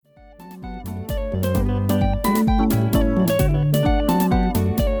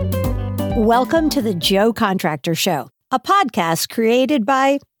Welcome to the Joe Contractor Show, a podcast created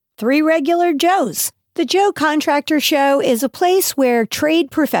by three regular Joes. The Joe Contractor Show is a place where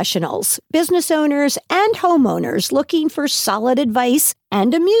trade professionals, business owners, and homeowners looking for solid advice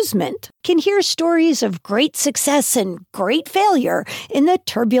and amusement can hear stories of great success and great failure in the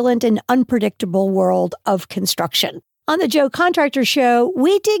turbulent and unpredictable world of construction. On the Joe Contractor Show,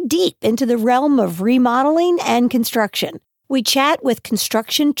 we dig deep into the realm of remodeling and construction. We chat with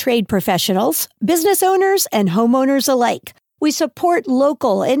construction trade professionals, business owners, and homeowners alike. We support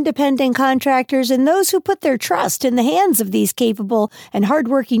local, independent contractors and those who put their trust in the hands of these capable and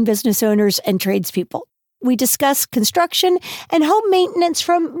hardworking business owners and tradespeople. We discuss construction and home maintenance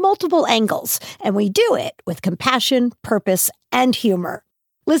from multiple angles, and we do it with compassion, purpose, and humor.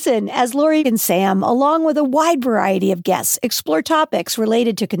 Listen as Lori and Sam, along with a wide variety of guests, explore topics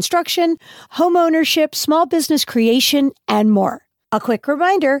related to construction, home ownership, small business creation, and more. A quick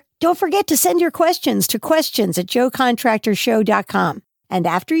reminder, don't forget to send your questions to questions@joecontractorshow.com. And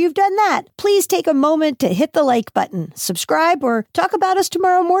after you've done that, please take a moment to hit the like button, subscribe, or talk about us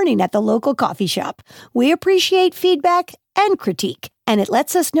tomorrow morning at the local coffee shop. We appreciate feedback and critique, and it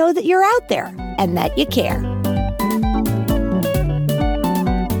lets us know that you're out there and that you care.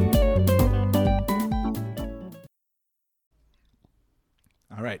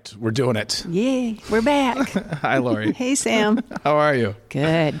 All right, we're doing it. Yay, we're back. Hi, Lori. Hey, Sam. How are you?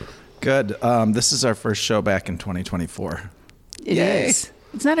 Good. Good. This is our first show back in 2024. It is.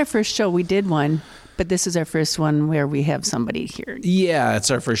 It's not our first show. We did one, but this is our first one where we have somebody here. Yeah, it's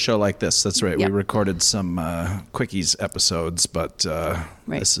our first show like this. That's right. Yep. We recorded some quickies episodes, but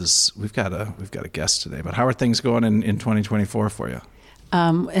Right. we've got a guest today. But how are things going in 2024 for you?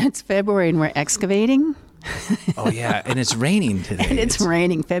 It's February and we're excavating. Oh yeah, and it's raining today. And it's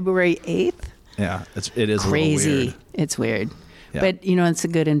raining February 8th. Yeah, it is Crazy. A little weird. It's weird. Yeah. But, it's a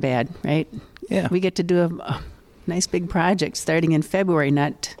good and bad, right? Yeah. We get to do a nice big project starting in February,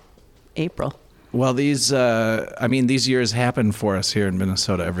 not April. Well, these years happen for us here in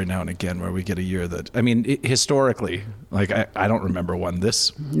Minnesota every now and again where we get a year that, historically, like I don't remember one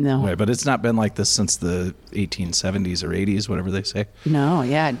this way, but it's not been like this since the 1870s or 80s, whatever they say. No,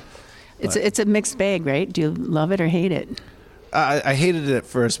 yeah. It's a mixed bag, right? Do you love it or hate it? I hated it at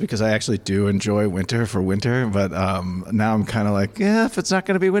first because I actually do enjoy winter for winter, but now I'm kind of like, yeah, if it's not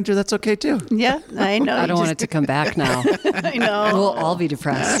going to be winter, that's okay too. Yeah, I know. I don't want it to come back now. I know. We'll all be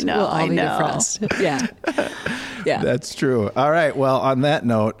depressed. I know. We'll all be depressed. Yeah. Yeah. That's true. All right. Well, on that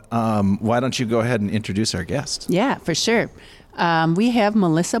note, why don't you go ahead and introduce our guest? Yeah, for sure. We have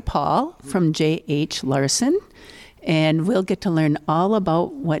Melissa Pahl from J.H. Larson, and we'll get to learn all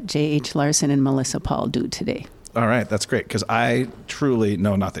about what J.H. Larson and Melissa Pahl do today. All right, that's great because I truly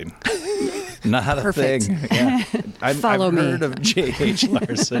know nothing. Not a Perfect. thing. Yeah. I've Follow me. heard of J.H.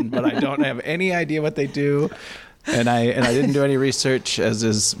 Larson, but I don't have any idea what they do, and I didn't do any research as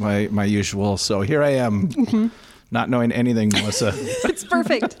is my usual. So here I am, not knowing anything, Melissa. It's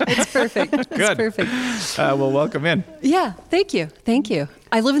perfect. It's perfect. Good. It's perfect. Well, welcome in. Yeah. Thank you. Thank you.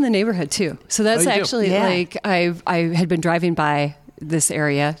 I live in the neighborhood too. So that's you do? actually Yeah. like I had been driving by this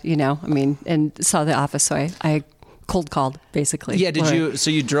area, and saw the office. So I cold called basically. Yeah, so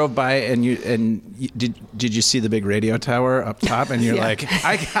you drove by and did you see the big radio tower up top and you're like,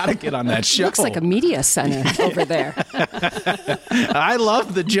 I gotta get on that show. Looks like a media center over there. I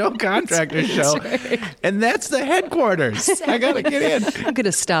love the Joe Contractor Show. right. And that's the headquarters. I gotta get in. I'm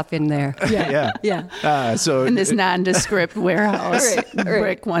gonna stop in there. Yeah. So In this nondescript warehouse, Right.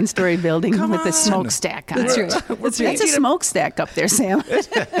 brick one-story building with a smokestack on That's it. right. That's a smokestack up there, Sam.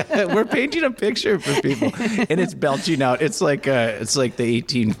 we're painting a picture for people, and it's belching out. It's like the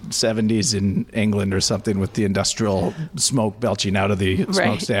 1870s in England or something with the industrial smoke belching out of the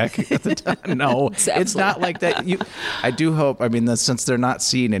smokestack at the time. No, it's not like that. I do hope. Since they're not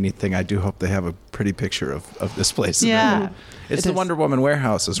seeing anything, I do hope they have a pretty picture of this place. Yeah. It's the Wonder Woman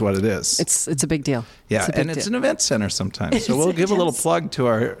warehouse, is what it is. It's a big deal. Yeah, it's an event center sometimes. So we'll give a little plug to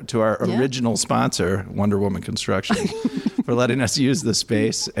our original sponsor, Wonder Woman Construction, for letting us use the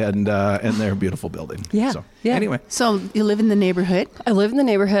space and their beautiful building. Yeah. So, yeah. Anyway. So you live in the neighborhood? I live in the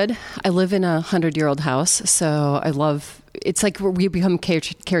neighborhood. I live in a 100-year-old house, so I love. It's like we become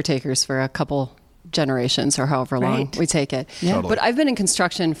caretakers for a couple generations or however long we take it. Yeah. Totally. But I've been in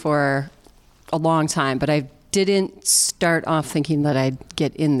construction for a long time, but I didn't start off thinking that I'd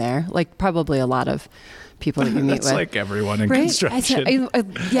get in there, like probably a lot of people that you meet That's with. like everyone in Right? construction.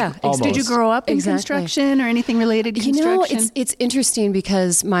 Yeah. Almost. Did you grow up in Exactly. construction or anything related to construction? It's interesting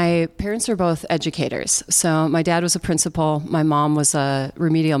because my parents were both educators. So my dad was a principal. My mom was a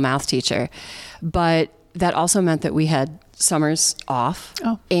remedial math teacher. But that also meant that we had summers off.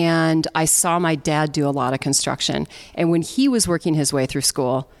 Oh. And I saw my dad do a lot of construction. And when he was working his way through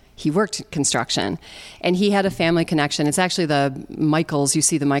school, he worked construction, and he had a family connection. It's actually the Michaels. You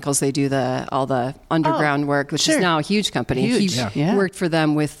see the Michaels, they do all the underground work, which is now a huge company. Huge. He worked for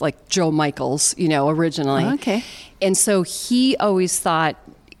them with like Joe Michaels, originally. Oh, okay. And so he always thought,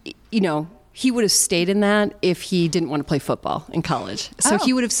 he would have stayed in that if he didn't want to play football in college. So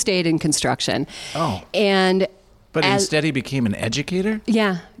he would have stayed in construction. Oh. But instead he became an educator?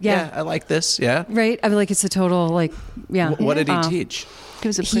 Yeah. I like this, yeah. Right? I mean, like, it's a total, like, yeah. What did he teach? He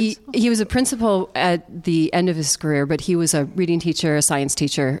was a principal. He was a principal at the end of his career, but he was a reading teacher, a science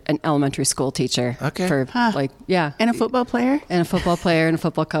teacher, an elementary school teacher. Okay. And a football player? And a football player and a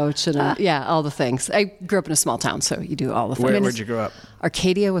football coach and all the things. I grew up in a small town, so you do all the things. Where'd you grow up?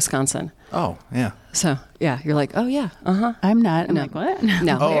 Arcadia, Wisconsin. Oh, yeah. So, yeah, you're like, oh, yeah, uh-huh. I'm not. I'm like, what?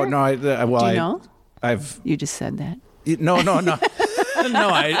 No. Oh, no. Do you know? I've... You just said that. No. No,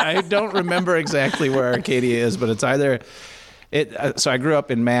 I don't remember exactly where Arcadia is, but it's either... So I grew up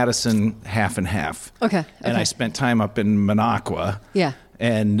in Madison, half and half. Okay. And I spent time up in Minocqua. Yeah.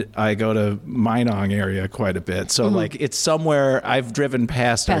 And I go to Minong area quite a bit. So, it's somewhere I've driven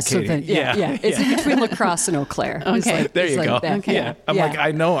past Arcadia. Yeah. It's in between La Crosse and Eau Claire. Okay. There you go. Okay. Yeah. I'm like,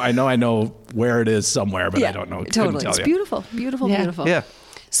 I know where it is somewhere, but I don't know. Totally. It's beautiful. Yeah.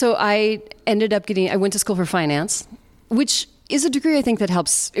 So I ended up I went to school for finance, which is a degree I think that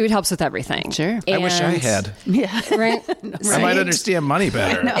helps. It helps with everything. Sure. I wish I had. Yeah. Right. I might understand money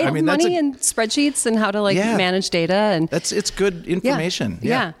better. And money and spreadsheets and how to manage data and it's good information.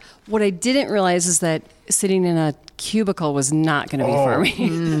 Yeah. What I didn't realize is that sitting in a cubicle was not going to be for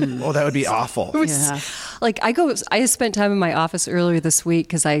me. Oh, that would be awful. I spent time in my office earlier this week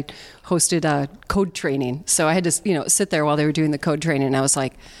because I hosted a code training. So I had to, sit there while they were doing the code training, and I was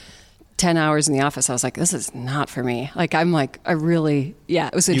like, 10 hours in the office, I was like, this is not for me. It was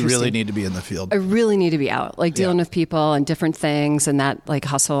interesting. You really need to be in the field. I really need to be out, dealing with people and different things and that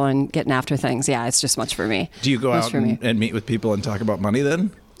hustle and getting after things. Yeah, it's just much for me. Do you go out and meet with people and talk about money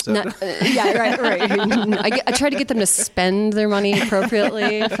then? Right. I try to get them to spend their money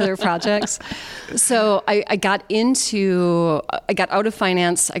appropriately for their projects. So I got out of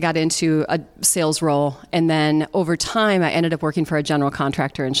finance, I got into a sales role, and then over time I ended up working for a general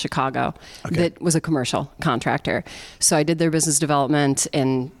contractor in Chicago that was a commercial contractor. So I did their business development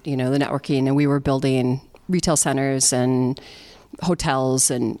and, the networking, and we were building retail centers and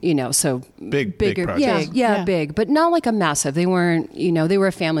hotels and, so bigger projects. Big, but not like a massive. They weren't, they were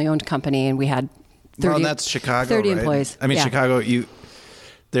a family-owned company, and we had 30, and that's Chicago, 30 right? employees. I mean, Chicago,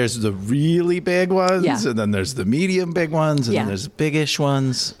 there's the really big ones, and then there's the medium big ones, and then there's biggish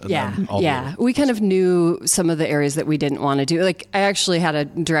ones. And we kind of knew some of the areas that we didn't want to do. I actually had a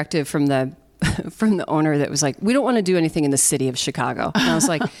directive from the owner that was like, we don't want to do anything in the city of Chicago. And I was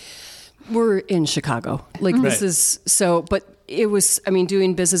like, we're in Chicago. This is so, but it was,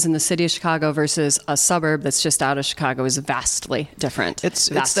 doing business in the city of Chicago versus a suburb that's just out of Chicago is vastly different. It's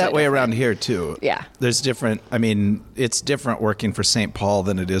that way around here too. Yeah. There's different, it's different working for St. Paul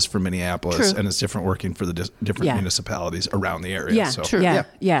than it is for Minneapolis. True. And it's different working for the different municipalities around the area. Yeah, so. true.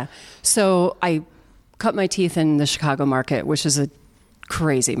 Yeah. So I cut my teeth in the Chicago market, which is a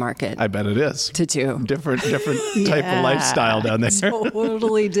crazy market. I bet it is. To do. Different type of lifestyle down there.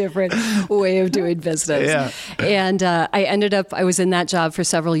 Totally different way of doing business. Yeah. And I was in that job for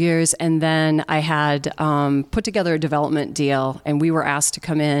several years, and then I had put together a development deal, and we were asked to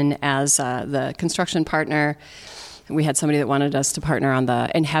come in as the construction partner. We had somebody that wanted us to partner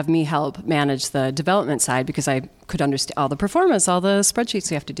and have me help manage the development side because I could understand all the performance, all the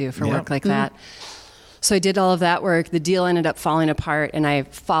spreadsheets you have to do for work like that. So I did all of that work. The deal ended up falling apart, and I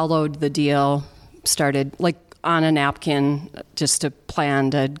followed the deal, started on a napkin just to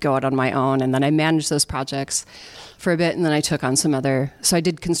plan to go out on my own. And then I managed those projects for a bit, and then I took on some other. So I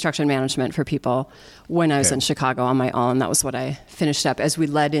did construction management for people when I was in Chicago on my own. That was what I finished up as we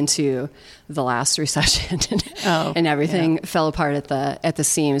led into the last recession, and everything fell apart at the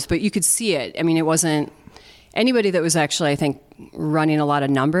seams. But you could see it. It wasn't anybody that was actually, I think, running a lot of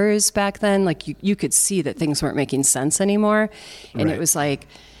numbers back then. You could see that things weren't making sense anymore, and it was like,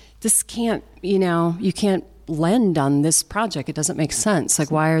 this can't, you can't lend on this project. It doesn't make sense.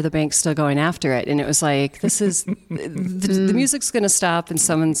 Why are the banks still going after it? And it was like, this is the music's going to stop and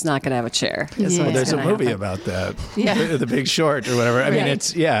someone's not going to have a chair. There's a movie about that. Yeah. The Big Short or whatever.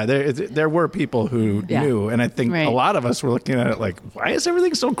 There were people who knew, and I think a lot of us were looking at it like, why is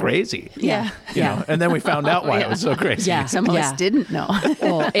everything so crazy? Yeah. And then we found out why it was so crazy. Yeah. Some of us didn't know.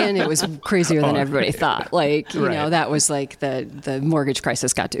 Well, and it was crazier than everybody thought. That was the mortgage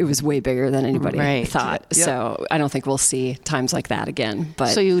crisis it was way bigger than anybody thought. So So I don't think we'll see times like that again. But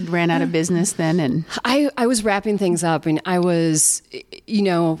so you ran out of business then, and I was wrapping things up, and I was,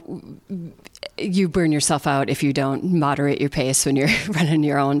 you burn yourself out if you don't moderate your pace when you're running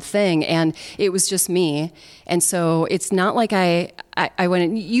your own thing. And it was just me. And so it's not like I went,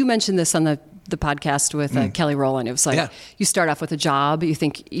 and you mentioned this on the podcast with Kelly Rowland. It was like, you start off with a job. You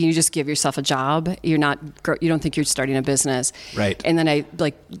think you just give yourself a job. You don't think you're starting a business. Right. And then I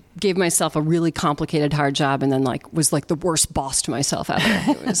gave myself a really complicated, hard job, and then was the worst boss to myself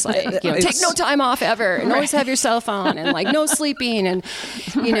ever. It was like, take no time off ever, and always have your cell phone, and no sleeping, and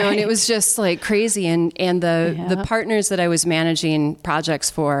and it was just crazy. And the partners that I was managing projects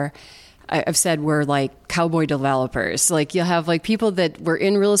for, I've said we're like cowboy developers. You'll have people that were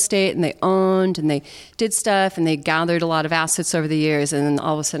in real estate and they owned and they did stuff and they gathered a lot of assets over the years. And then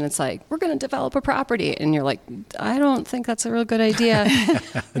all of a sudden it's we're going to develop a property. And you're like, I don't think that's a real good idea.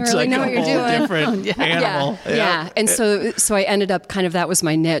 I really know what you're doing. Different animal. Yeah. And so I ended up that was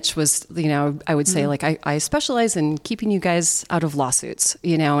my niche was, I would say I specialize in keeping you guys out of lawsuits,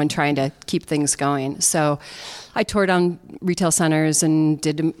 and trying to keep things going. So I tore down retail centers and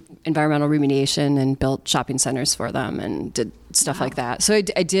did environmental remediation and built shopping centers for them and did stuff like that. So I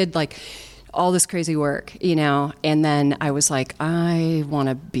did all this crazy work, and then I was like, I want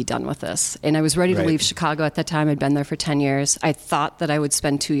to be done with this. And I was ready to leave Chicago at that time. I'd been there for 10 years. I thought that I would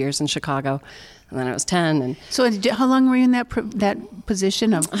spend 2 years in Chicago, and then I was 10. And so how long were you in that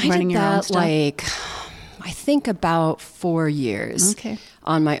position of running your own stuff? I think about 4 years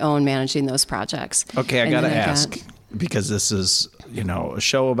on my own managing those projects. Okay, I got to ask, because this is, a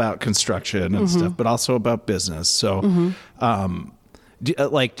show about construction and stuff, but also about business. So, do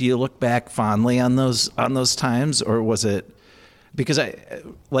you look back fondly on those times, or was it? Because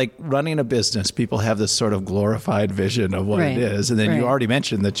running a business, people have this sort of glorified vision of what it is. And then you already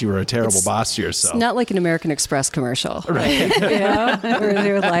mentioned that you were a terrible boss to yourself. It's not like an American Express commercial. Right. Where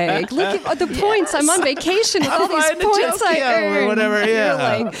they're like, look at the points. I'm on vacation with all these points I earned. Or whatever, You're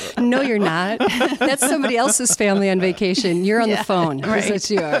like, no, you're not. That's somebody else's family on vacation. You're on the phone. That's what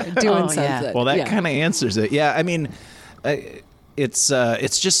you are, doing something. Yeah. Well, that kind of answers it. Yeah, I mean, it's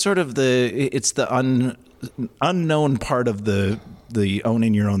just sort of the unknown part of the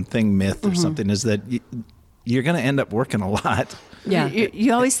owning your own thing myth or something is that you're going to end up working a lot. Yeah.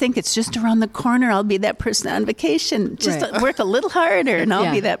 You always think it's just around the corner. I'll be that person on vacation. Just work a little harder and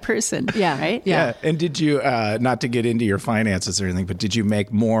I'll be that person. Yeah. Right? Yeah. And did you, not to get into your finances or anything, but did you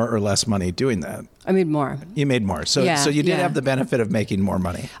make more or less money doing that? I made more. You made more. So you did have the benefit of making more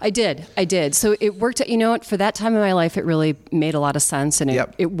money. I did. So it worked. For that time in my life, it really made a lot of sense, and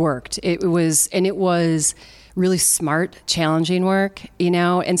it worked. It was really smart, challenging work,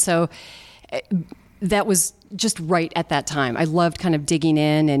 and so that was just right at that time. I loved kind of digging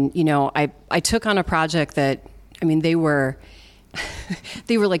in, and I took on a project that, they were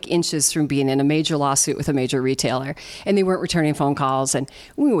like inches from being in a major lawsuit with a major retailer, and they weren't returning phone calls, and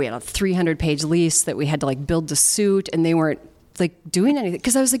we had a 300-page lease that we had to build to suit, and they weren't doing anything,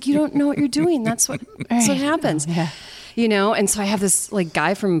 because I was like, you don't know what you're doing. That's what happens. Yeah. And so I have this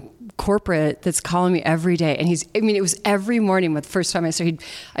guy from corporate that's calling me every day, and it was every morning. The first time I started,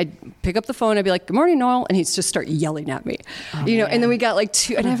 I'd pick up the phone, I'd be like, "Good morning, Noel," and he'd just start yelling at me, and then we got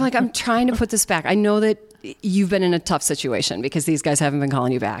two, and I'm trying to put this back. I know that you've been in a tough situation because these guys haven't been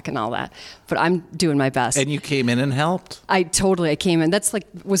calling you back and all that, but I'm doing my best. And you came in and helped? I came in. That's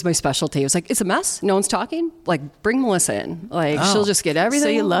was my specialty. It was it's a mess. No one's talking. Bring Melissa in. She'll just get everything. So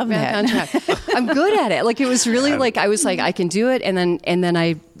you love that. On track. I'm good at it. It was really I was I can do it. And then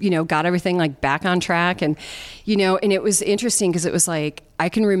I, got everything back on track. And, and it was interesting because it was I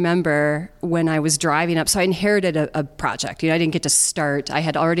can remember when I was driving up. So I inherited a project. I didn't get to start. I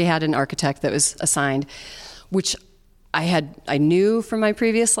had already had an architect that was assigned, which I knew from my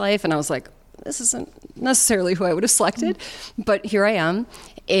previous life. And I was like, this isn't necessarily who I would have selected, but here I am.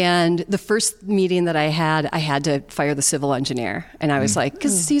 And the first meeting that I had to fire the civil engineer. And I was like,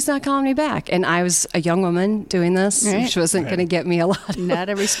 because he's not calling me back. And I was a young woman doing this, which wasn't going to get me a lot. Not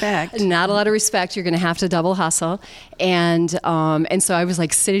a respect. Not a lot of respect. You're going to have to double hustle. And so I was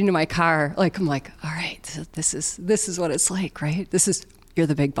sitting in my car, I'm like, all right, this is what it's like, right? You're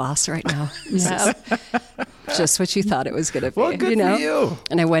the big boss right now. Yeah. Just what you thought it was going to be. Well, good for you.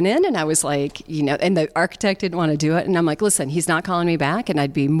 And I went in and I was and the architect didn't want to do it. And I'm like, listen, he's not calling me back, and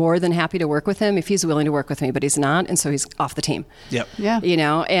I'd be more than happy to work with him if he's willing to work with me, but he's not. And so he's off the team. Yep. Yeah.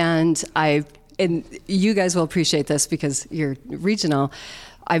 And you guys will appreciate this because you're regional.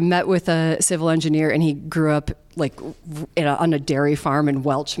 I met with a civil engineer, and he grew up like on a dairy farm in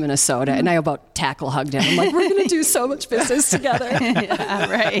Welch, Minnesota, and I about tackle hugged him. I'm like, we're going to do so much business together. Yeah,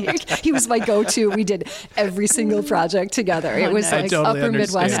 right. He was my go-to. We did every single project together. It was like totally upper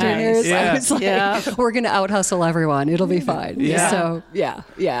Midwesterners. Yeah. I was like, we're going to out-hustle everyone. It'll be fine. Yeah. So, yeah.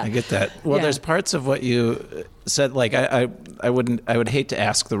 I get that. Well, there's parts of what you said, like I would hate to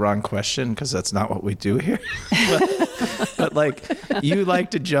ask the wrong question because that's not what we do here. but like you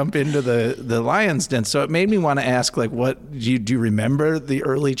like to jump into the lion's den, so it made me want to ask, like, what do you remember the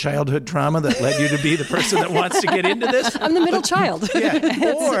early childhood trauma that led you to be the person that wants to get into this? I'm the middle child. Yeah.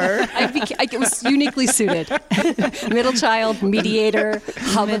 Or I was uniquely suited. Middle child, mediator,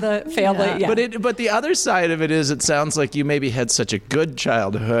 hub of the family. Yeah. But the other side of it is, it sounds like you maybe had such a good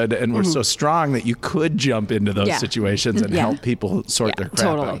childhood and were so strong that you could jump into those situations and help people sort their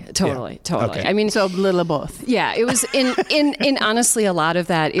crap out. Totally. Okay. I mean, So a little of both. yeah, it was in honestly a lot of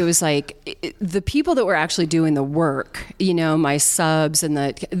that. It was like the people that were actually doing the work, my subs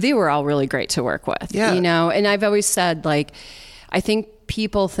they were all really great to work with, and I've always said, like, I think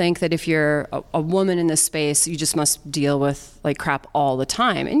people think that if you're a woman in this space, you just must deal with like crap all the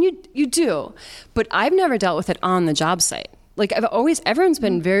time. And you do, but I've never dealt with it on the job site. Like everyone's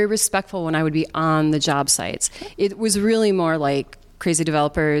been very respectful when I would be on the job sites. It was really more like crazy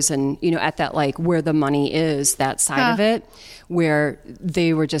developers and, at that, like, where the money is, that side of it, where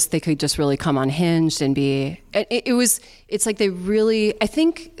they could just really come unhinged and be, it's like I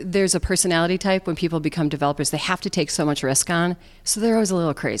think there's a personality type when people become developers, they have to take so much risk on. So they're always a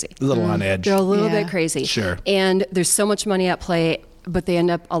little crazy. A little on edge. They're a little bit crazy. Sure. And there's so much money at play, but they end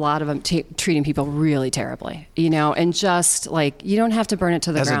up, a lot of them, treating people really terribly, and just like, you don't have to burn it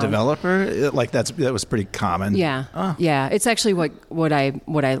to the ground. As a developer, like that was pretty common. Yeah. Oh. Yeah. It's actually why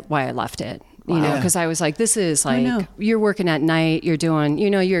I left it. Because I was like, this is like, you're working at night, you're doing,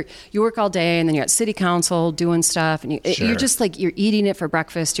 you work all day, and then you're at city council doing stuff, and you're just like, you're eating it for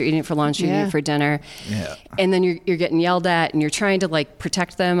breakfast, you're eating it for lunch, you're eating it for dinner. Yeah. And then you're getting yelled at, and you're trying to like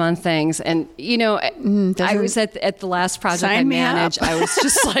protect them on things. And, I was at the last project I managed, I was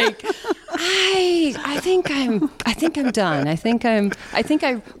just like, I think I'm done. I think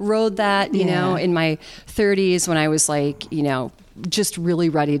I rode that, in my 30s when I was like, just really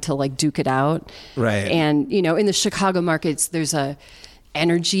ready to like duke it out. Right. And, in the Chicago markets, there's a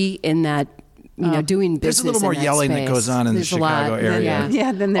energy in that, doing business. There's a little more yelling space. that goes on in the Chicago area.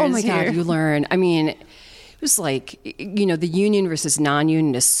 Yeah, then there's oh my here. God, you learn. I mean, it was like, the union versus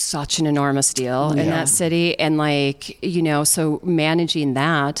non-union is such an enormous deal in that city. And like, so managing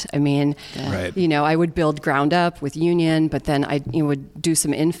that, I mean, I would build ground up with union, but then I would do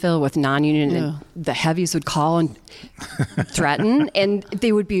some infill with non-union, and the heavies would call and threaten, and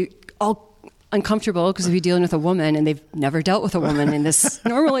they would be all uncomfortable because if you're dealing with a woman and they've never dealt with a woman, and this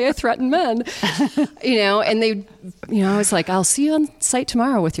normally I threaten men, and they, it's like, I'll see you on site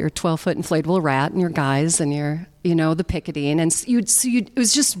tomorrow with your 12-foot inflatable rat and your guys and your, the picketing, and it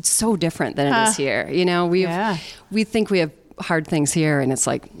was just so different than it is here. We think we have hard things here, and it's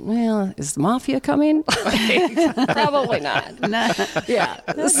like, well, is the mafia coming? Probably not. Yeah.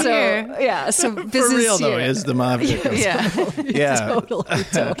 So For business real here. though, is the mafia. Yeah.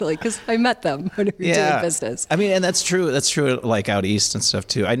 Totally. Because I met them when we were doing business. I mean, and that's true. That's true. Like out east and stuff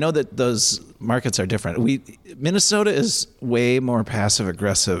too. I know that those markets are different. Minnesota is way more passive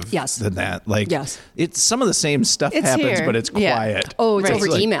aggressive than that. Like, it's some of the same stuff happens, here. but it's quiet. Oh, it's over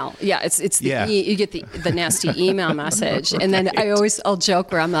like, email. Yeah, you get the nasty email message, and then I'll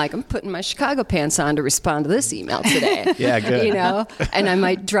joke where I'm like, I'm putting my Chicago pants on to respond to this email today. Yeah, good. And I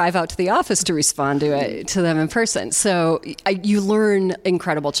might drive out to the office to respond to them in person. So you learn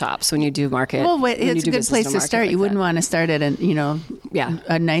incredible chops when you do market. Well, it's a good place to start. You wouldn't want to start at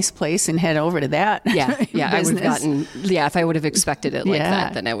a nice place and head over to that. Yeah. I would have gotten. Yeah, if I would have expected it like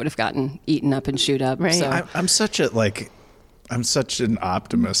that, then I would have gotten eaten up and chewed up. Right. So. I'm such an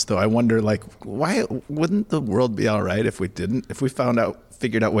optimist, though. I wonder, like, why wouldn't the world be all right if we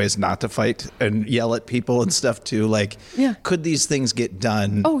figured out ways not to fight and yell at people and stuff too? Like, could these things get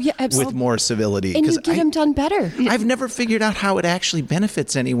done with more civility? And you get them done better. I've never figured out how it actually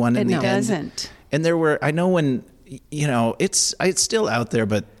benefits anyone in the end. It doesn't. And I know when, it's still out there,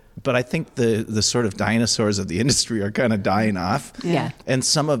 but I think the sort of dinosaurs of the industry are kind of dying off. Yeah. And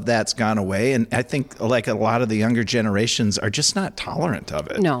some of that's gone away. And I think like a lot of the younger generations are just not tolerant of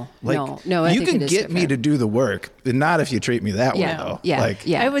it. No. I you think can get me to do the work, but not if you treat me that way, though. Yeah. Like,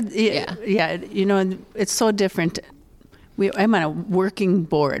 I would. It's so different. I'm on a working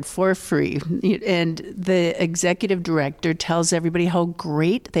board for free, and the executive director tells everybody how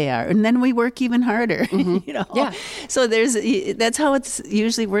great they are, and then we work even harder. Yeah. So that's how it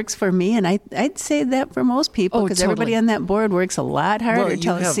usually works for me, and I'd say that for most people, because everybody on that board works a lot harder,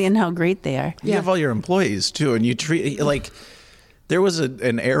 seeing how great they are. You have all your employees too, and you treat like. There was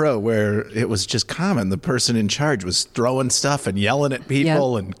an era where it was just common. The person in charge was throwing stuff and yelling at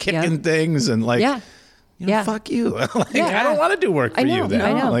people and kicking things and fuck you. I don't want to do work for you then.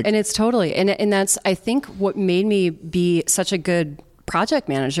 I know. And it's totally, and that's, I think what made me be such a good project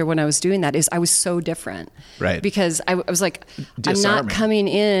manager when I was doing that is I was so different. Right. Because I was like, Disarming. I'm not coming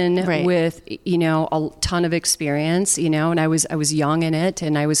in with, a ton of experience, and I was young in it,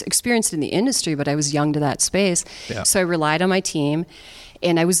 and I was experienced in the industry, but I was young to that space. Yeah. So I relied on my team.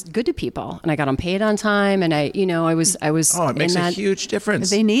 And I was good to people, and I got them paid on time, and I was. Oh, it makes a huge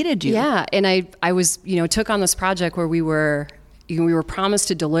difference. They needed you. Yeah, and I was, took on this project where we were promised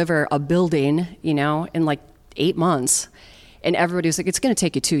to deliver a building, in like 8 months, and everybody was like, "It's going to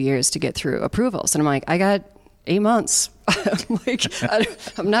take you 2 years to get through approvals," and I'm like, "I got 8 months."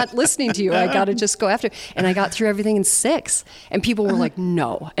 I'm not listening to you. I got to just go after. And I got through everything in 6. And people were like,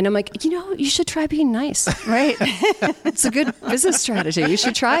 no. And I'm like, you should try being nice. Right. It's a good business strategy. You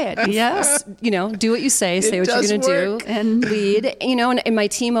should try it. Yes. Do what you say what you're going to do, and lead. And my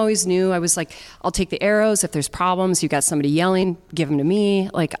team always knew. I was like, I'll take the arrows. If there's problems, you got somebody yelling, give them to me.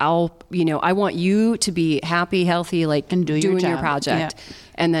 Like, I want you to be happy, healthy, and doing your project. Yeah.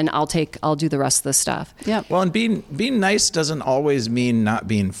 And then I'll do the rest of the stuff. Yeah. Well, and being nice doesn't always mean not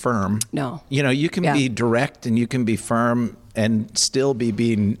being firm. No. You can be direct and you can be firm and still be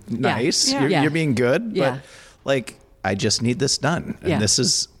being nice. Yeah. You're being good, but I just need this done, and this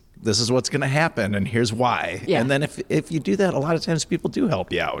is what's going to happen, and here's why. Yeah. And then if you do that, a lot of times people do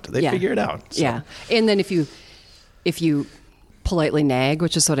help you out. They figure it out. So. Yeah. And then if you politely nag,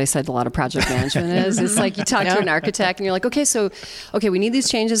 which is what I said a lot of project management is. It's like you talk to an architect and you're like, okay, we need these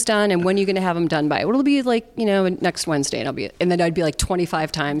changes done, and when are you going to have them done by? It'll be next Wednesday, and then I'd be like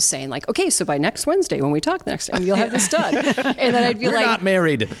 25 times saying like, okay, so by next Wednesday when we talk next time, you'll have this done. And then I'd be We're not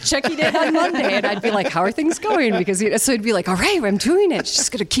married. Checking in on Monday, and I'd be like, how are things going? Because so it'd be like, all right, I'm doing it. She's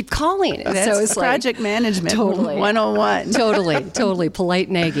just going to keep calling. That's so it's project management totally 101. Totally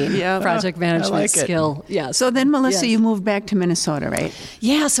polite nagging. Yeah, project management skill. Yeah. So then, Melissa, you moved back to Minnesota, right?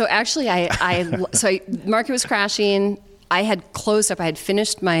 Yeah. So actually, market was crashing. I had closed up. I had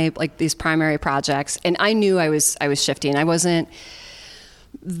finished my these primary projects, and I knew I was shifting. I wasn't.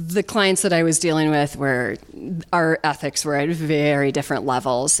 The clients that I was dealing with our ethics were at very different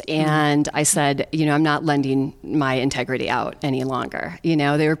levels. And I said, I'm not lending my integrity out any longer.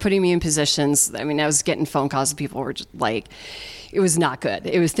 They were putting me in positions. I mean, I was getting phone calls and people were just like, it was not good.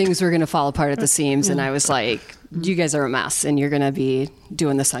 It was things were going to fall apart at the seams. And I was like, you guys are a mess, and you're going to be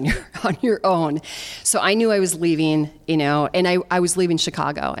doing this on your own. So I knew I was leaving, and I was leaving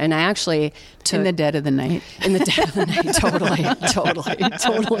Chicago, and I actually took... In the dead of the night. In the dead of the night,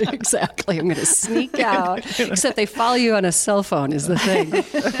 totally, exactly. I'm going to sneak out, except they follow you on a cell phone is the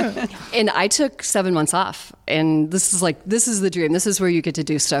thing. And I took 7 months off, and this is the dream. This is where you get to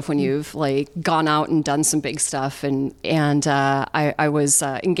do stuff when you've gone out and done some big stuff, and I was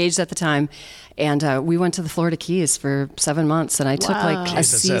engaged at the time. And we went to the Florida Keys for 7 months, and I took a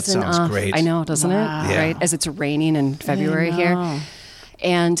season that sounds off. great. I know, doesn't it? Yeah. Right, as it's raining in February here.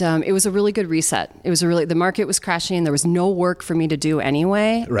 And it was a really good reset. The market was crashing. There was no work for me to do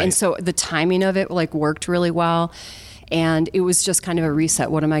anyway. Right. And so the timing of it worked really well. And it was just kind of a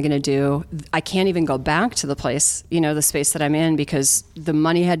reset. What am I going to do? I can't even go back to the place, the space that I'm in, because the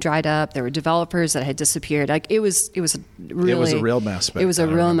money had dried up. There were developers that had disappeared. It was a real mess. It was a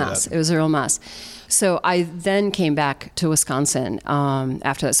real mess. So I then came back to Wisconsin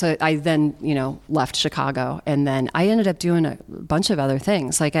after that. So I then, left Chicago, and then I ended up doing a bunch of other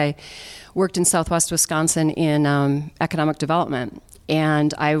things. I worked in Southwest Wisconsin in economic development.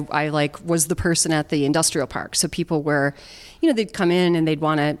 And I was the person at the industrial park. So people were, they'd come in and they'd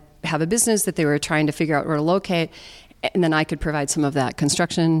want to have a business that they were trying to figure out where to locate. And then I could provide some of that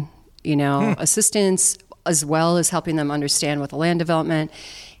construction, assistance, as well as helping them understand with the land development.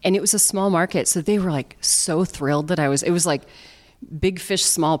 And it was a small market. So they were so thrilled that it was big fish,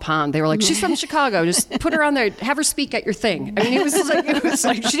 small pond. They were like, she's from Chicago. Just put her on there. Have her speak at your thing. I mean, it was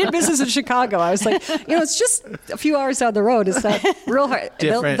like she did business in Chicago. I was like, it's just a few hours down the road. It's not real hard.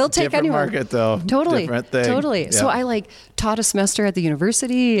 They'll take anyone. Market though. Totally. Different thing. Totally. Yeah. So I taught a semester at the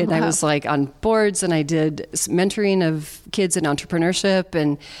university, and I was on boards, and I did mentoring of kids in entrepreneurship,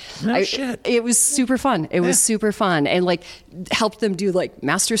 and it was super fun. It was super fun, and like helped them do like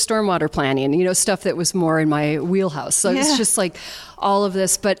master stormwater planning, stuff that was more in my wheelhouse. So it's just like all of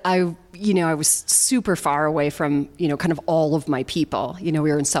this, but I was super far away from, kind of all of my people. We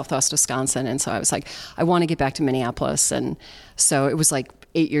were in Southwest Wisconsin, and so I was like, I want to get back to Minneapolis, and so it was like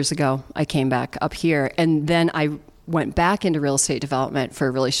 8 years ago I came back up here, and then I went back into real estate development for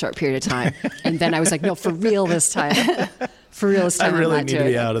a really short period of time. And then I was like, no, for real this time. For real this time, I really I'm not need to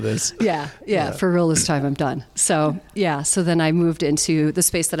be out of this. Yeah, for real this time, I'm done. So, so then I moved into the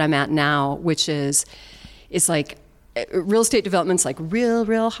space that I'm at now, which is, it's like, real estate development's like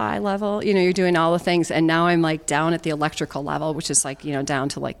real high level. You're doing all the things. And now I'm like down at the electrical level, which is like, down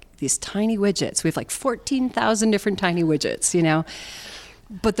to like these tiny widgets. We have like 14,000 different tiny widgets,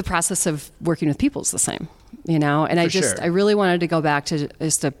 But the process of working with people is the same, and I really wanted to go back to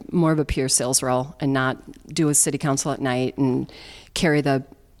just more of a pure sales role and not do a city council at night and carry the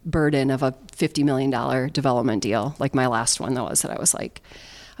burden of a $50 million development deal like my last one was, that I was like,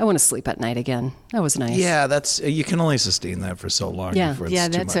 I want to sleep at night again. That was nice. Yeah, you can only sustain that for so long before it's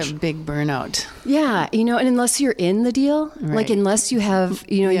too much. That's a big burnout. Yeah, and unless you're in the deal, like unless you have,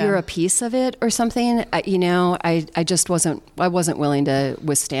 you're a piece of it or something, I just wasn't willing to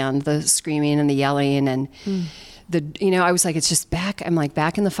withstand the screaming and the yelling and I was like, it's just back. I'm like,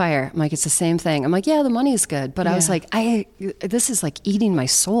 back in the fire. I'm like, it's the same thing. I'm like, yeah, the money's good. But I was like, this is like eating my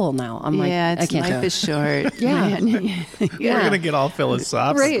soul now. I'm like, I can't do it. Life is short. We're going to get all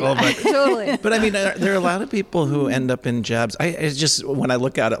philosophical. Right. Totally. But I mean, there are a lot of people who end up in jobs. When I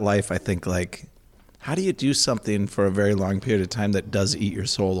look out at life, I think like, how do you do something for a very long period of time that does eat your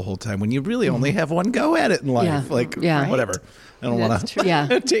soul the whole time when you really only have one go at it in life? Whatever. I don't want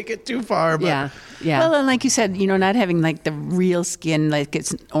to take it too far. But. Yeah. Well, and like you said, not having like the real skin, like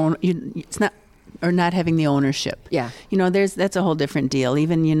it's not, or not having the ownership. Yeah. That's a whole different deal.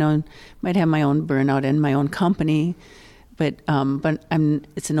 Even, might have my own burnout and my own company, but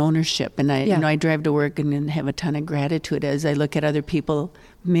it's an ownership, and I drive to work and have a ton of gratitude as I look at other people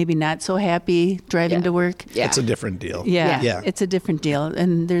maybe not so happy driving to work. Yeah. It's a different deal. Yeah, it's a different deal,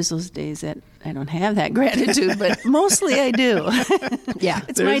 and there's those days that I don't have that gratitude, but mostly I do.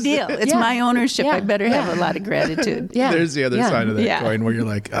 It's my deal. It's my ownership. I better have a lot of gratitude. There's the other side of that coin where you're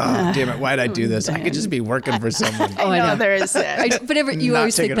like, oh, damn it, why'd I do this? I could just be working for someone. I know there is that. But you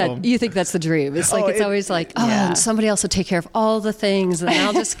always think that you think that's the dream. It's like it's always like, and somebody else will take care of all the things, and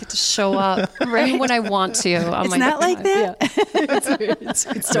I'll just get to show up when I want to. It's not like that.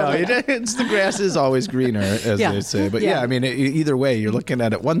 It's totally it's the grass is always greener, as they say. But I mean, either way, you're looking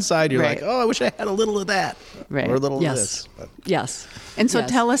at it one side, you're like, oh, I wish I had a little of that, or a little of this. But. Yes. And so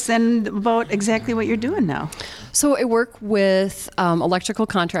tell us then about exactly what you're doing now. So I work with electrical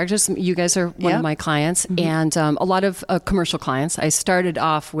contractors. You guys are one of my clients, and a lot of commercial clients. I started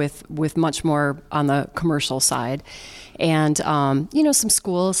off with much more on the commercial side. And, some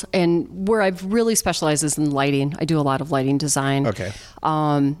schools. And where I've really specialized is in lighting. I do a lot of lighting design. Okay.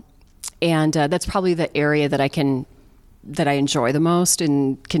 And that's probably the area that I enjoy the most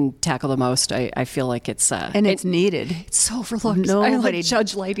and can tackle the most. I feel like it's it's needed. It's so overlooked. I like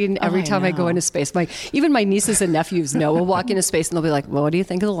judge lighting every time I go into space. Even my nieces and nephews know. We'll walk into space and they'll be like, "Well, what do you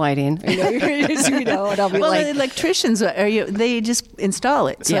think of the lighting?" And I'll be the electricians they just install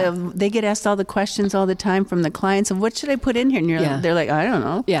it. So they get asked all the questions all the time from the clients of what should I put in here, and they're like, I don't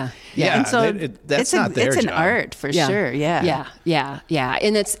know. Yeah. And so that's not their job. It's an art for sure. Yeah.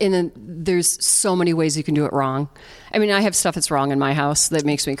 And there's so many ways you can do it wrong. I mean, I have stuff that's wrong in my house that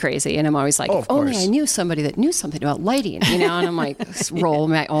makes me crazy. And I'm always like, if only I knew somebody that knew something about lighting, and I'm like, roll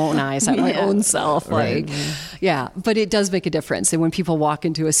my own eyes at my own self. Right. But it does make a difference. And when people walk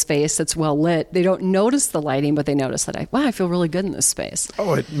into a space that's well lit, they don't notice the lighting, but they notice that I feel really good in this space.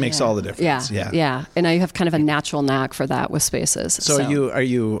 Oh, it makes all the difference. Yeah. And I have kind of a natural knack for that with spaces. So are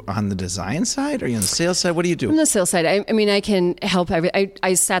you on the design side? Are you on the sales side? What do you do? On the sales side, I mean, I can help.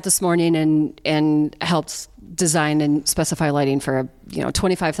 I sat this morning and helped design and specify lighting for a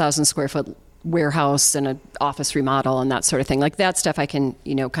 25,000 square foot warehouse and an office remodel and that sort of thing. Like that stuff I can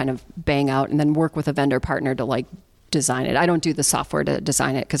kind of bang out and then work with a vendor partner to like design it. I don't do the software to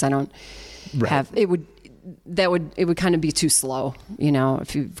design it because I don't have it would kind of be too slow.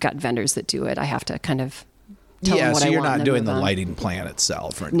 If you've got vendors that do it, I have to kind of tell them what I want. So you're not doing the lighting plan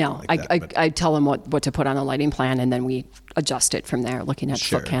itself or anything like that? I tell them what to put on the lighting plan, and then we adjust it from there, looking at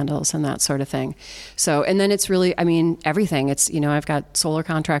foot candles and that sort of thing. So, and then it's really, I mean, everything. It's, I've got solar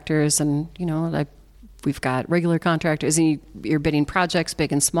contractors and, we've got regular contractors, and you're bidding projects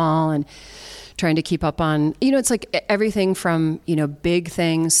big and small and trying to keep up on, it's like everything from, big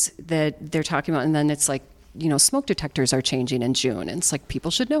things that they're talking about, and then it's like smoke detectors are changing in June. And it's like,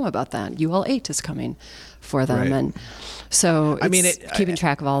 people should know about that. UL 8 is coming for them. Right. And so keeping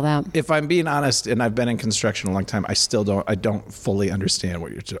track of all that. If I'm being honest, and I've been in construction a long time, I don't fully understand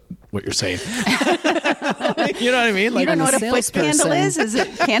what you're saying. You know what I mean? Like, you don't know what a foot candle is? Is it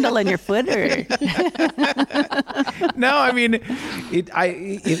candle in your foot or? No, I mean,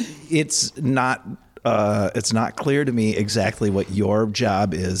 it's not. It's not clear to me exactly what your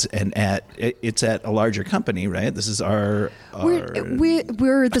job is, and it's at a larger company, right? This is our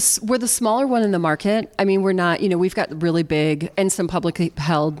we're the smaller one in the market. I mean, we're not, we've got really big and some publicly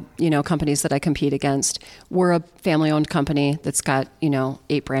held, companies that I compete against. We're a family-owned company that's got,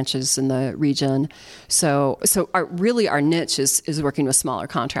 8 branches in the region. So our niche is working with smaller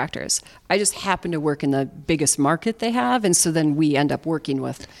contractors. I just happen to work in the biggest market they have, and so then we end up working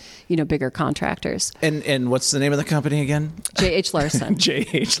with, bigger contractors. And what's the name of the company again? J.H. Larson.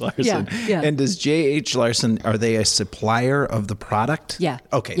 J.H. Larson. Yeah. And does J.H. Larson, are they a supplier of the product? Yeah.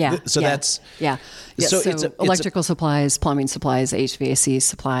 Okay. Yeah. So that's... Yeah. So it's electrical supplies, plumbing supplies, HVAC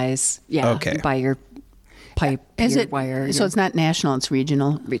supplies. Yeah. Okay. Buy your pipe, your wire. So it's not national, it's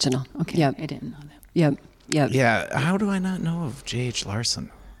regional? Regional. Okay. Yep. I didn't know that. Yep. Yeah. How do I not know of J.H.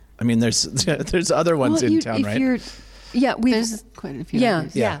 Larson? I mean, there's other ones in town, right? There's quite a few. Yeah,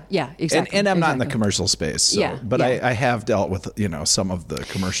 exactly. And I'm not in the commercial space, but I have dealt with some of the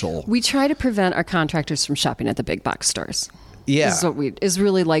commercial. We try to prevent our contractors from shopping at the big box stores. Yeah, this is what is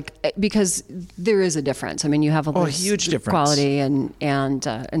really like, because there is a difference. I mean, you have a huge difference, quality and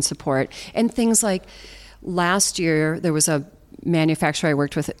support, and things like last year there was a manufacturer I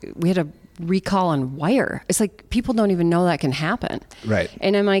worked with. We had a recall on wire. It's like, people don't even know that can happen. Right.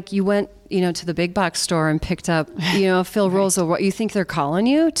 And I'm like, you went, to the big box store and picked up, fill rolls of what you think they're calling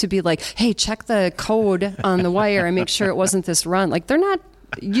you to be like, hey, check the code on the wire and make sure it wasn't this run. Like, they're not,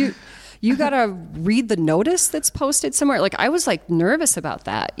 you got to read the notice that's posted somewhere. Like, I was like nervous about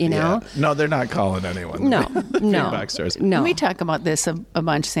that, know? Yeah. No, they're not calling anyone. No. Big box stores. No. We talk about this a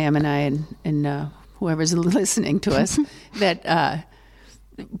bunch, Sam and I, and whoever's listening to us, that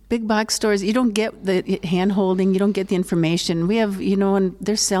big box stores, you don't get the hand holding, you don't get the information. We have, and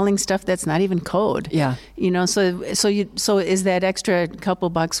they're selling stuff that's not even code. Yeah. So is that extra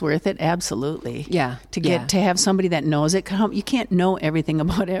couple bucks worth it? Absolutely. Yeah. To have somebody that knows it, you can't know everything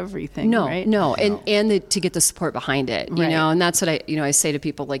about everything. No, right? no. And to get the support behind it, right. And that's what I say to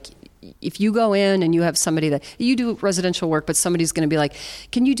people, like, if you go in and you have somebody that you do residential work, but somebody's going to be like,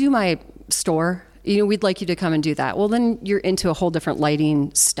 can you do my store? We'd like you to come and do that. Well, then you're into a whole different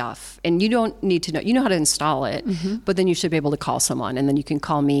lighting stuff, and you don't need to know. You know how to install it, but then you should be able to call someone, and then you can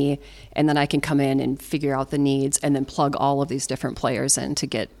call me, and then I can come in and figure out the needs, and then plug all of these different players in to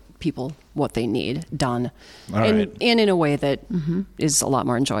get people what they need done, and in a way that is a lot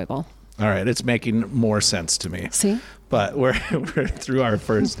more enjoyable. All right, it's making more sense to me. See? But we're through our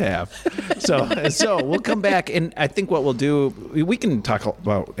first half. So we'll come back, and I think what we'll do, we can talk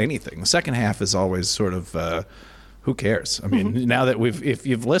about anything. The second half is always sort of, who cares? I mean, now that if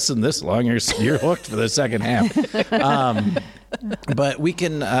you've listened this long, you're hooked for the second half. But we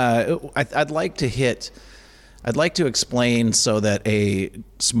can, I'd like to explain so that a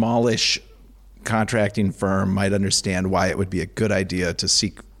smallish contracting firm might understand why it would be a good idea to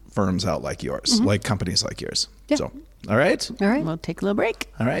seek firms out like yours, like companies like yours. Yeah. So, all right. We'll take a little break.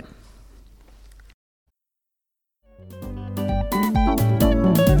 All right.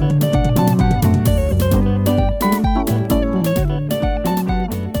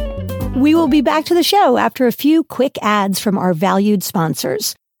 We will be back to the show after a few quick ads from our valued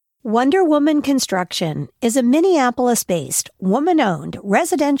sponsors. Wonder Woman Construction is a Minneapolis-based, woman-owned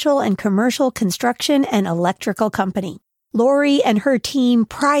residential and commercial construction and electrical company. Lori and her team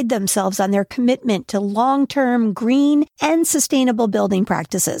pride themselves on their commitment to long-term green and sustainable building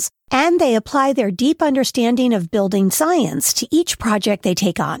practices, and they apply their deep understanding of building science to each project they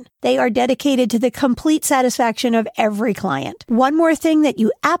take on. They are dedicated to the complete satisfaction of every client. One more thing that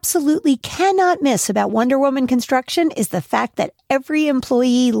you absolutely cannot miss about Wonder Woman Construction is the fact that every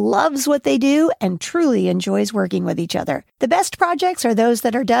employee loves what they do and truly enjoys working with each other. The best projects are those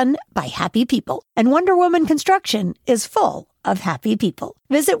that are done by happy people, and Wonder Woman Construction is full of happy people.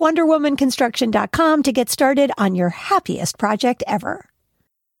 Visit WonderWomanConstruction.com to get started on your happiest project ever.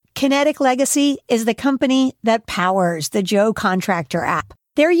 Kinetic Legacy is the company that powers the Joe Contractor app.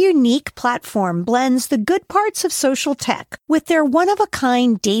 Their unique platform blends the good parts of social tech with their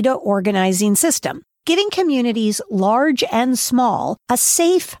one-of-a-kind data organizing system, giving communities large and small a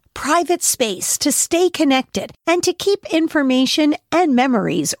safe, private space to stay connected and to keep information and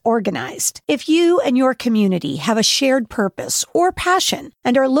memories organized. If you and your community have a shared purpose or passion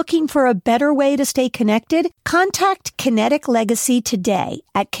and are looking for a better way to stay connected, contact Kinetic Legacy today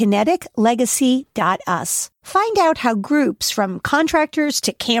at kineticlegacy.us. Find out how groups from contractors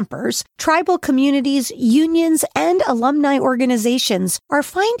to campers, tribal communities, unions, and alumni organizations are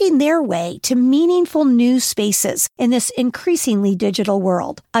finding their way to meaningful new spaces in this increasingly digital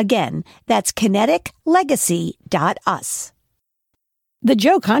world. Again, that's kineticlegacy.us. The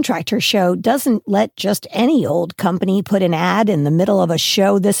Joe Contractor Show doesn't let just any old company put an ad in the middle of a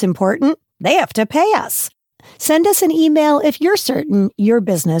show this important. They have to pay us. Send us an email if you're certain your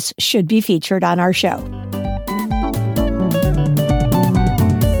business should be featured on our show.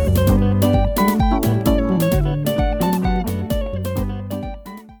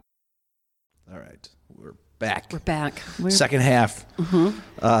 Back. We're back. Second half.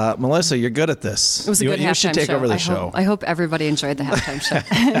 Mm-hmm. Melissa, you're good at this. It was a good halftime show. You should take over the show. I hope everybody enjoyed the halftime show.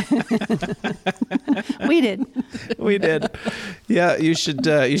 We did. We did. Yeah, you should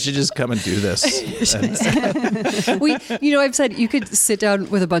just come and do this. I've said you could sit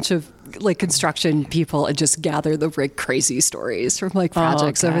down with a bunch of like construction people and just gather the like crazy stories from like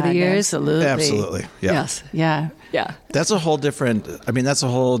projects over the years. Absolutely. Yeah. Yes. Yeah. Yeah. That's a whole different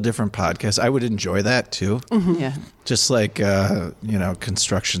podcast. I would enjoy that too. Mm-hmm. Yeah. Just like,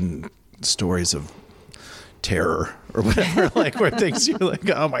 construction stories of terror or whatever, like where things you're like,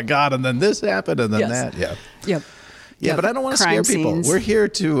 oh my God. And then this happened and then that. Yeah. Yep. Yeah, but I don't want to scare people. Scenes. We're here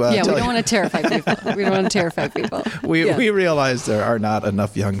to we don't want to terrify people. We don't want to terrify people. We realize there are not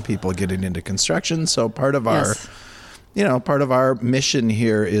enough young people getting into construction. So part of our mission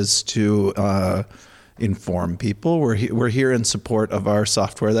here is to inform people. We're here in support of our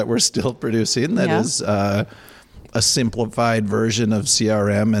software that we're still producing. That is a simplified version of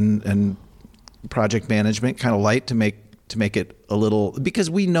CRM and project management, kind of light to make it a little,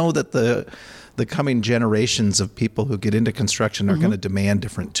 because we know that the coming generations of people who get into construction are going to demand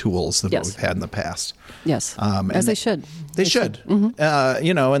different tools than what we've had in the past. Yes, as they should. They should. Mm-hmm.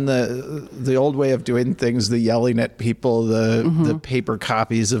 And the old way of doing things, the yelling at people, the paper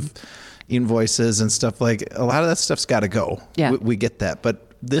copies of invoices and stuff, like a lot of that stuff's got to go. Yeah. We get that. But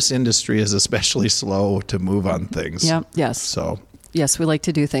this industry is especially slow to move on things. Yeah. Yes. So. Yes, we like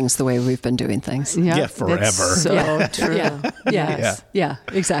to do things the way we've been doing things. Yeah, forever. That's so true. Yeah,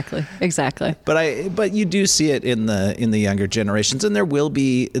 exactly. But you do see it in the younger generations, and there will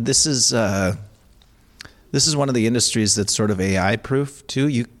be. This is one of the industries that's sort of AI proof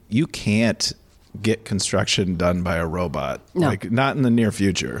too. You can't get construction done by a robot. No. Like not in the near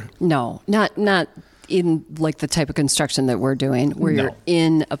future. No, not in like the type of construction that we're doing where you're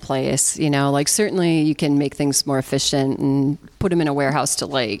in a place, like certainly you can make things more efficient and put them in a warehouse to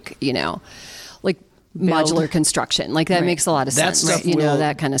like modular construction. Like that makes a lot of sense.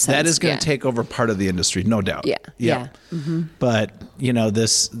 That kind of sense. That is going to take over part of the industry, no doubt. Yeah. Mm-hmm. But,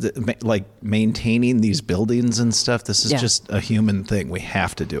 like maintaining these buildings and stuff, this is just a human thing. We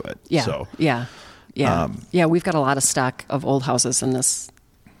have to do it. Yeah. So, yeah. We've got a lot of stock of old houses in this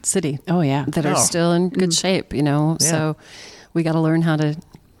city. That are still in good shape, so we got to learn how to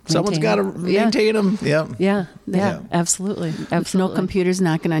someone's got to maintain them. Yeah, absolutely. No computers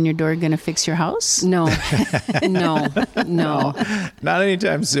knocking on your door going to fix your house? No. Not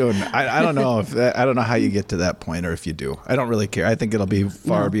anytime soon. I don't know I don't know how you get to that point, or if you do. I don't really care. I think it'll be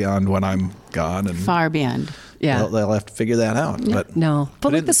far beyond when I'm gone, and far beyond. Yeah, they'll have to figure that out. But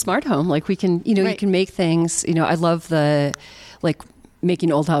like the smart home, like we can, you can make things. I love the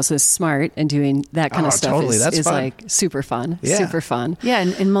making old houses smart and doing that kind of stuff totally. is like super fun. Yeah. Super fun. Yeah,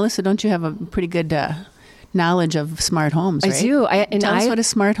 and Melissa, don't you have a pretty good knowledge of smart homes, right? I do. Tell us what a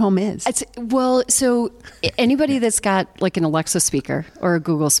smart home is. So anybody that's got like an Alexa speaker or a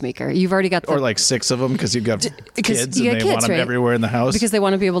Google speaker, you've already got or like 6 of them because you've got kids and they want them right? everywhere in the house. Because they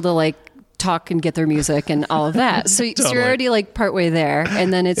want to be able to like talk and get their music and all of that. So, Totally. So you're already like partway there.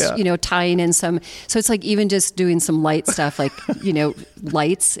 And then it's, tying in some, so it's like even just doing some light stuff, like,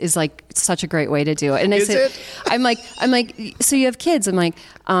 lights is like such a great way to do it. And I'm like, so you have kids. I'm like,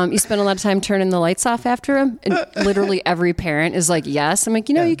 you spend a lot of time turning the lights off after them. And literally every parent is like, yes. I'm like,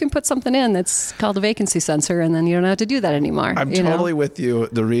 you can put something in that's called a vacancy sensor and then you don't have to do that anymore. I'm totally with you.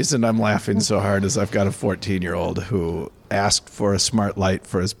 The reason I'm laughing so hard is I've got a 14-year-old who asked for a smart light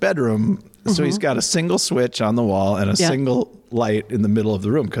for his bedroom. So he's got a single switch on the wall and a single light in the middle of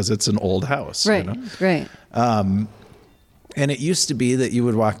the room because it's an old house. Right, right. And it used to be that you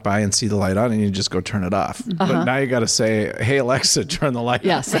would walk by and see the light on and you just go turn it off. But now you got to say, hey, Alexa, turn the light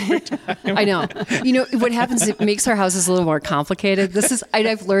yes. on every time. I know. You know, what happens, it makes our houses a little more complicated.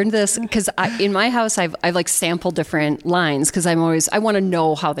 I've learned this because in my house, I've like sampled different lines because I want to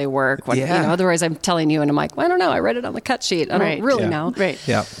know how they work. Otherwise I'm telling you and I'm like, well, I don't know. I read it on the cut sheet. I don't really know. Right.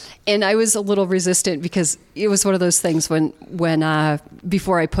 Yeah. And I was a little resistant because it was one of those things when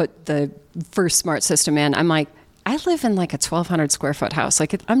before I put the first smart system in, I'm like, I live in like a 1,200 square foot house.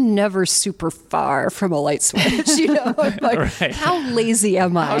 Like I'm never super far from a light switch, I'm like, how lazy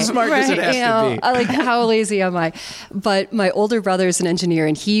am I? How smart does it have to be? Like, how lazy am I? But my older brother is an engineer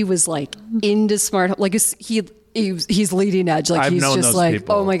and he was like into smart, like he's leading edge. Like I've he's known just those like,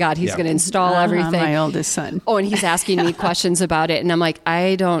 people. oh my God, he's going to install everything. My oldest son. Oh, and he's asking me questions about it. And I'm like,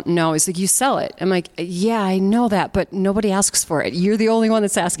 I don't know. He's like, you sell it. I'm like, yeah, I know that, but nobody asks for it. You're the only one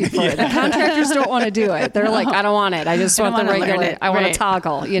that's asking for it. The contractors don't want to do it. They're like, I don't want it. I just want the regular, I want to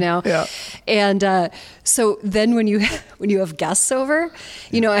toggle, Yeah. And so then when you have guests over,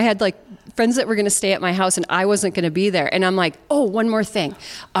 I had like friends that were going to stay at my house and I wasn't going to be there. And I'm like, oh, one more thing.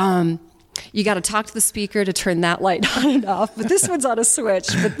 You got to talk to the speaker to turn that light on and off. But this one's on a switch,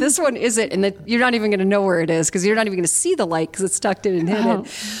 but this one isn't. And you're not even going to know where it is because you're not even going to see the light because it's tucked in and hidden.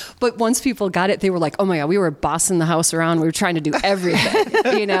 But once people got it, they were like, oh my God, we were bossing the house around. We were trying to do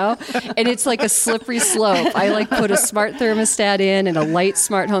everything, And it's like a slippery slope. I like put a smart thermostat in and a light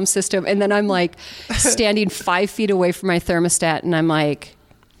smart home system. And then I'm like standing 5 feet away from my thermostat and I'm like,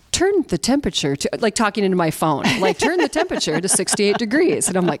 turn the temperature to, like talking into my phone, like turn the temperature to 68 degrees.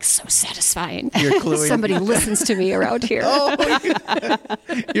 And I'm like, so satisfying. You're cluing. Somebody listens to me around here.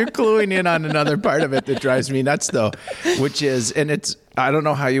 You're cluing in on another part of it that drives me nuts though, which is, and it's, I don't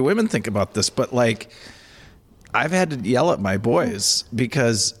know how you women think about this, but like I've had to yell at my boys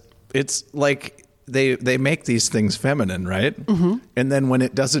because it's like, they make these things feminine, right? Mm-hmm. And then when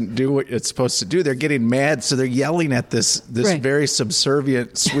it doesn't do what it's supposed to do, they're getting mad. So they're yelling at this very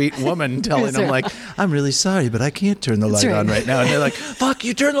subservient, sweet woman telling them like, I'm really sorry, but I can't turn the light on right now. And they're like, fuck,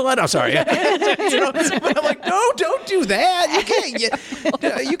 you turn the light on. Sorry. But I'm like, no, don't do that. You can't.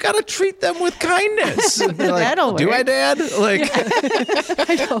 You got to treat them with kindness. And they're like, That'll do work. I, Dad? Like,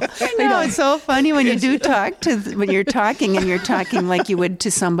 I know. It's so funny when you do when you're talking and you're talking like you would to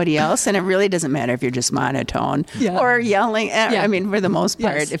somebody else. And it really doesn't matter if you're just monotone or yelling. I mean, for the most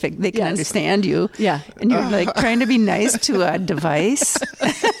part, if they can understand you. Yeah. And you're like trying to be nice to a device.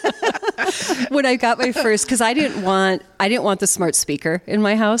 When I got my first, because I didn't want the smart speaker in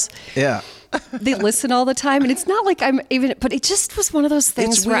my house. yeah. They listen all the time, and it's not like I'm even, but it just was one of those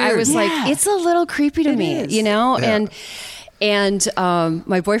things It's where I weird. was like, it's a little creepy to me, is. Yeah. And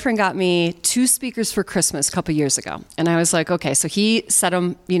my boyfriend got me 2 speakers for Christmas a couple years ago. And I was like, okay, so he set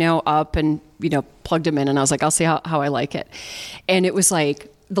them, up and, plugged them in. And I was like, I'll see how I like it. And it was like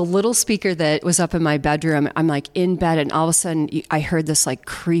the little speaker that was up in my bedroom. I'm like in bed and all of a sudden I heard this like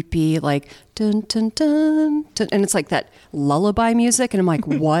creepy, like dun, dun, dun, dun, and it's like that lullaby music. And I'm like,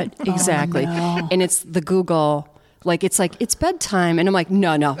 what exactly? no. And it's the Google. Like, it's bedtime. And I'm like,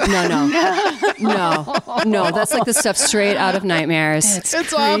 no. That's like the stuff straight out of nightmares. It's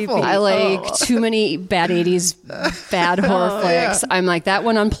awful. I like too many bad 80s, bad horror flicks. I'm like, that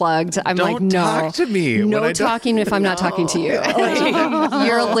one unplugged. I'm Don't like, no. talk to me when I No don't- talking if I'm not talking to you. Like,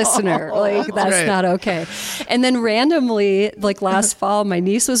 you're a listener. Like, that's Right. not okay. And then randomly, like last fall, my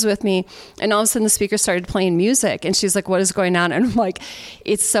niece was with me and all of a sudden the speaker started playing music and she's like, what is going on? And I'm like,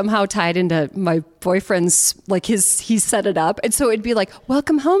 it's somehow tied into my boyfriend's, like he set it up. And so it'd be like,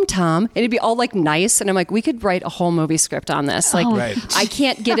 welcome home, Tom. And it'd be all like nice. And I'm like, we could write a whole movie script on this. Like, Right. I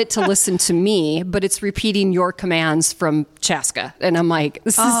can't get it to listen to me, but it's repeating your commands from Chaska. And I'm like,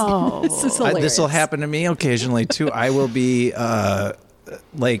 this is hilarious. This will happen to me occasionally too. I will be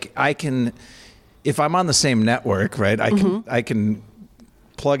like, I can, if I'm on the same network, right? I can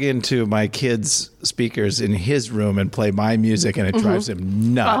plug into my kid's speakers in his room and play my music, and it drives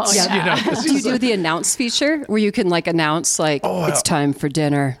him nuts. Oh, yeah. 'cause Do you he's do like, the announce feature where you can like announce like it's time for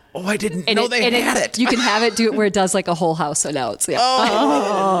dinner? oh, I didn't And know they had it. You can have it do it where it does like a whole house announce. Yeah.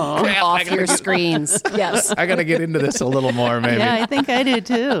 Crap, Off your screens. Yes. I got to get into this a little more, maybe. Yeah, I think I do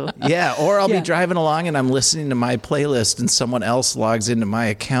too. Yeah, or I'll Yeah. be driving along and I'm listening to my playlist and someone else logs into my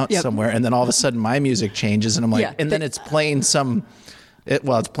account Yep. somewhere, and then all of a sudden my music changes and I'm like, Yeah. and then it's playing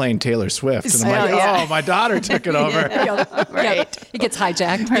it's playing Taylor Swift, and I'm Oh, like, yeah. oh, my daughter took it over. Right. It gets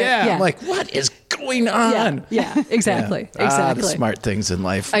hijacked. Yeah, I'm like, what is going on? Yeah, exactly. The Exactly. smart things in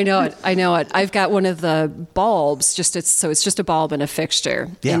life. I know it. I've got one of the bulbs. It's just a bulb and a fixture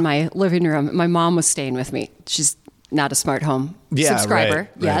Yeah. in my living room. My mom was staying with me. She's not a smart home Yeah, subscriber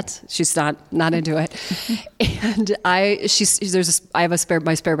right. yet. She's not into it. And I have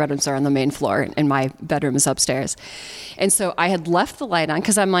my spare bedrooms are on the main floor and my bedroom is upstairs. And so I had left the light on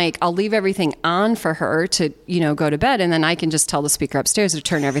because I'm like, I'll leave everything on for her to, go to bed, and then I can just tell the speaker upstairs to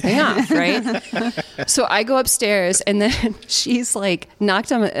turn everything off, right? So I go upstairs, and then she's like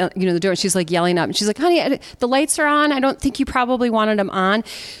knocked on the door, and she's like yelling up, and she's like, honey, the lights are on. I don't think you probably wanted them on.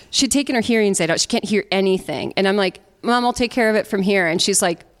 She'd taken her hearing aid out. She can't hear anything. And I'm like, Mom, I'll take care of it from here. And she's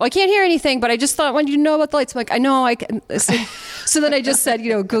like, well, I can't hear anything, but I just thought, when you know about the lights? I'm like, I know I can. So then I just said,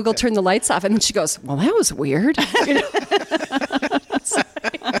 Google turn the lights off. And then she goes, well, that was weird.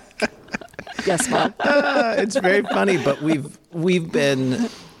 Yes, Mom. It's very funny, but we've been,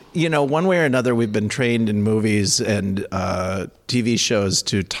 one way or another, we've been trained in movies and TV shows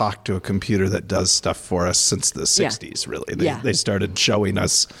to talk to a computer that does stuff for us since the 60s, really. They started showing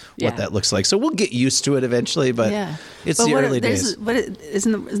us what that looks like. So we'll get used to it eventually, but it's the early days.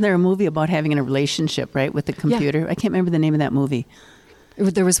 Isn't there a movie about having a relationship, right, with the computer? I can't remember the name of that movie.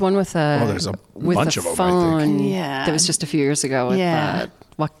 There was one with there's a bunch of them, phone. I think. That was just a few years ago. With,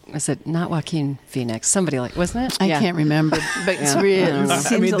 was it not Joaquin Phoenix? Somebody wasn't it? I can't remember, but it's real. It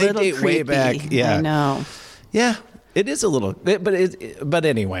seems a little creepy. Way back. Yeah, I know. Yeah, it is a little, but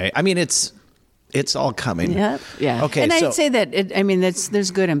anyway, I mean, it's all coming. Yeah. Okay. And I'd say that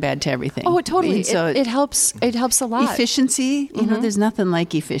there's good and bad to everything. Oh, totally. I mean, so it helps. It helps a lot. Efficiency. There's nothing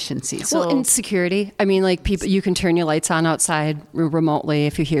like efficiency. So and security. I mean, like people, you can turn your lights on outside remotely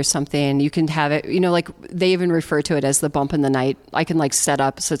if you hear something. You can have it. Like they even refer to it as the bump in the night. I can set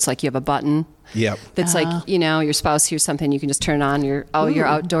up so it's like you have a button. Yep. That's your spouse hears something, you can just turn on your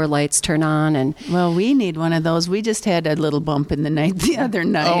outdoor lights turn on. And well, we need one of those. We just had a little bump in the night the other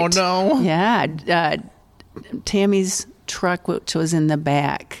night. Oh no. Yeah. Tammy's truck, which was in the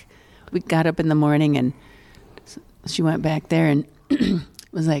back, we got up in the morning and she went back there and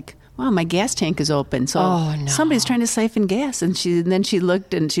was like, wow, my gas tank is open. So somebody's trying to siphon gas. And then she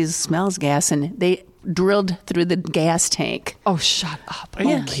looked and she smells gas, and they drilled through the gas tank. Oh, shut up. Are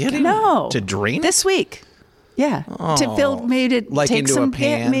you kidding? No. To drain it? This week. Yeah. To fill, maybe to like take into some a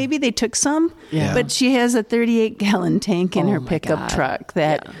pan? maybe they took some. Yeah. But she has a 38-gallon tank in her pickup truck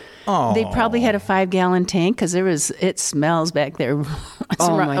that they probably had a 5-gallon tank because it smells back there.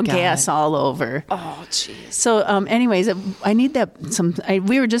 It's gas all over. Oh, jeez. So, anyways, I need that.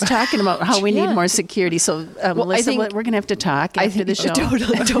 We were just talking about how we need more security. So, Melissa, we're going to have to talk after the show.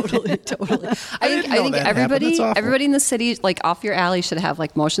 Totally. I think everybody in the city, off your alley, should have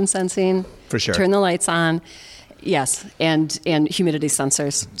motion sensing. For sure. Turn the lights on. Yes, and humidity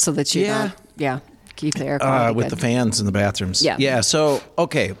sensors so that you don't keep the air quality with good. the fans in the bathrooms. Yeah. So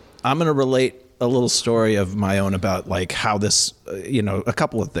I'm going to relate a little story of my own about how this, a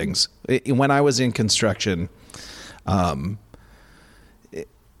couple of things. When I was in construction, I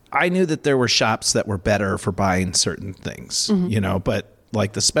knew that there were shops that were better for buying certain things, but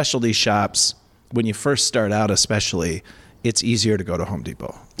the specialty shops, when you first start out especially, it's easier to go to Home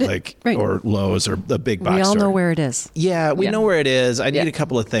Depot, right. or Lowe's or the big box store. We all know where it is. Yeah, we know where it is. I need a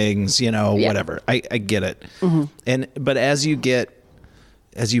couple of things, whatever. I get it. Mm-hmm. But as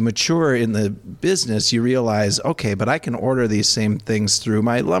you mature in the business, you realize, okay, but I can order these same things through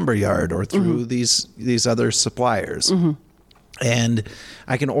my lumber yard or through these other suppliers. Mm-hmm. And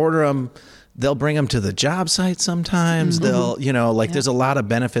I can order them. They'll bring them to the job site sometimes. Mm-hmm. They'll, there's a lot of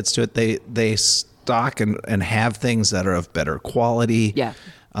benefits to it. They stock and have things that are of better quality. Yeah.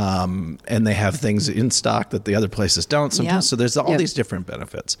 And they have things in stock that the other places don't sometimes. Yep. So there's all these different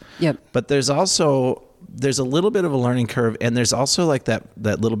benefits. Yep. But there's a little bit of a learning curve, and there's also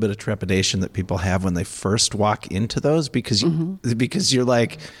that little bit of trepidation that people have when they first walk into those because you're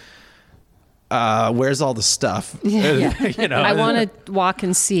like, where's all the stuff? Yeah. I want to walk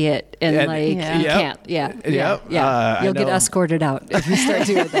and see it, and you can't. Yeah. You'll get escorted out if you start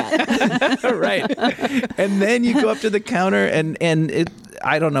doing that. Right. And then you go up to the counter, and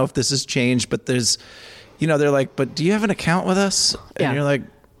I don't know if this has changed, but there's, they're like, but do you have an account with us? And you're like,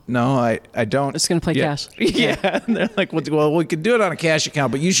 no, I don't. Just going to play cash. Yeah. And they're like, well, we could do it on a cash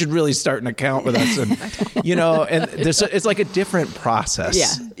account, but you should really start an account with us. And, and it's like a different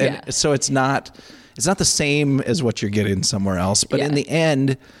process. Yeah. And so it's not the same as what you're getting somewhere else. But in the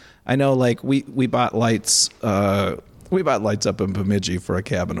end, I know we bought lights. We bought lights up in Bemidji for a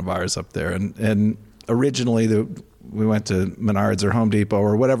cabin of ours up there. And originally we went to Menards or Home Depot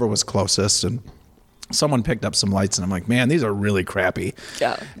or whatever was closest, and someone picked up some lights, and I'm like, man, these are really crappy.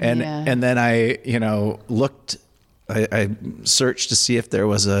 Yeah. And then I, looked I searched to see if there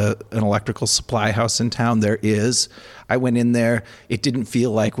was an electrical supply house in town. There is. I went in there. It didn't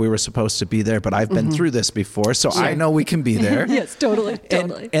feel like we were supposed to be there, but I've been through this before, so I know we can be there. Yes, totally.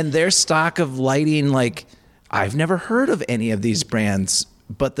 And their stock of lighting, like, I've never heard of any of these brands,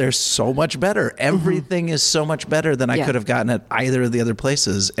 but they're so much better. Everything is so much better than I could have gotten at either of the other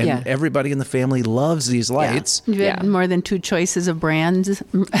places. And everybody in the family loves these lights. You had more than 2 choices of brands.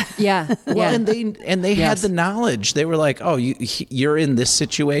 Well, and they had the knowledge. They were like, "Oh, you're in this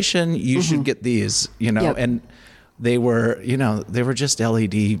situation. You should get these." And they were, they were just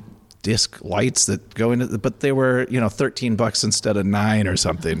LED disc lights that go into, but they were, $13 instead of $9 or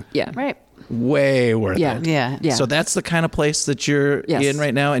something. Yeah, right. Way worth it. Yeah. So that's the kind of place that you're in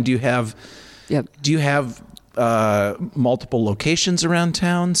right now. And do you have multiple locations around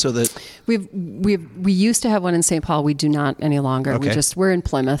town so that we used to have one in St. Paul. We do not any longer. Okay. We're in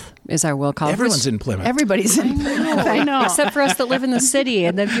Plymouth is our will call. Everyone's in Plymouth. Everybody's in Plymouth. I know. Except for us that live in the city.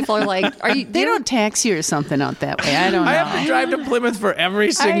 And then people are like, they don't tax you or something out that way. I don't know. I have to drive to Plymouth for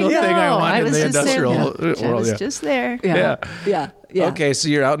every single thing I want in the industrial world. I was just there. Yeah. Okay, so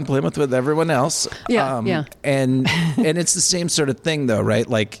you're out in Plymouth with everyone else. Yeah. And it's the same sort of thing though, right?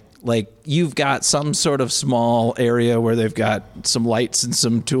 Like you've got some sort of small area where they've got some lights and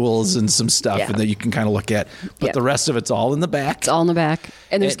some tools and some stuff and that you can kind of look at. But the rest of it's all in the back. It's all in the back.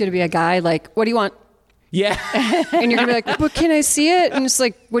 And there's going to be a guy like, what do you want? Yeah. And you're going to be like, well, can I see it? And it's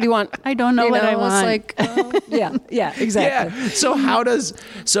like, what do you want? I don't know what I want. It's like, yeah, exactly.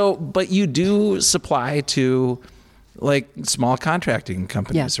 Yeah. But you do supply to like small contracting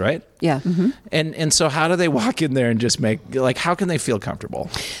companies, right? Yeah. Mm-hmm. And so how do they walk in there and just how can they feel comfortable?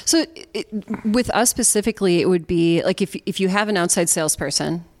 So with us specifically, it would be like if you have an outside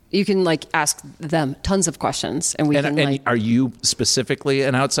salesperson, you can like ask them tons of questions and are you specifically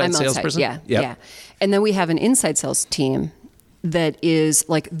an outside salesperson? Yeah. And then we have an inside sales team that is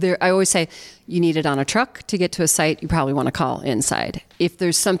like I always say, you need it on a truck to get to a site, you probably want to call inside. If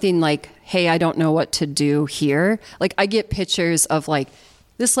there's something like, hey, I don't know what to do here. Like I get pictures of like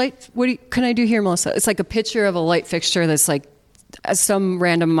this light. Can I do here, Melissa? It's like a picture of a light fixture that's like some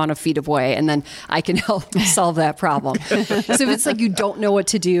random amount of feet away, and then I can help solve that problem. So if it's like you don't know what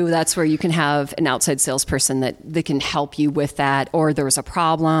to do, that's where you can have an outside salesperson that can help you with that, or there was a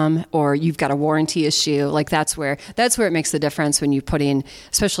problem, or you've got a warranty issue. Like that's where it makes the difference when you put in,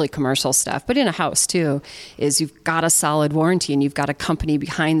 especially commercial stuff, but in a house too, is you've got a solid warranty and you've got a company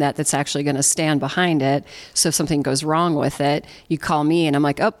behind that's actually going to stand behind it. So if something goes wrong with it, you call me and I'm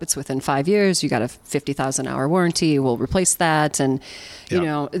like, oh, it's within 5 years. You got a 50,000 hour warranty. We'll replace that. And,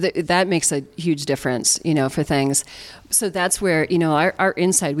 that makes a huge difference, for things. So that's where, our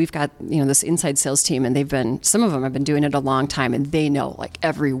inside, we've got, this inside sales team, and some of them have been doing it a long time, and they know like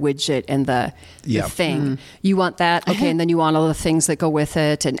every widget and the thing. Mm-hmm. You want that, okay, and then you want all the things that go with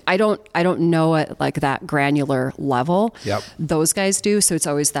it. And I don't know at like that granular level. Yep. Those guys do. So it's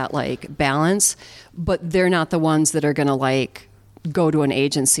always that like balance, but they're not the ones that are going to like go to an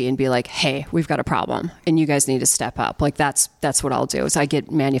agency and be like, hey, we've got a problem and you guys need to step up. Like that's what I'll do is I get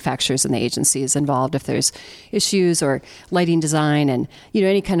manufacturers and the agencies involved if there's issues or lighting design and,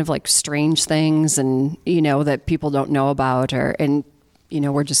 any kind of like strange things and, that people don't know about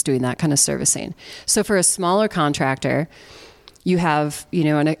we're just doing that kind of servicing. So for a smaller contractor, you have,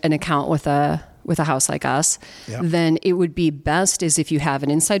 an account with a house like us, then it would be best is if you have an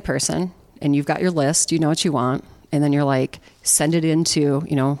inside person and you've got your list, you know what you want. And then you're like, send it into,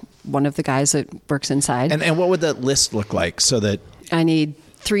 one of the guys that works inside. And what would that list look like so that... I need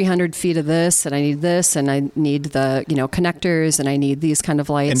 300 feet of this, and I need this, and I need the, connectors, and I need these kind of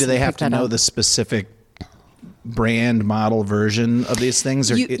lights. And do they have to know the specific brand, model, version of these things?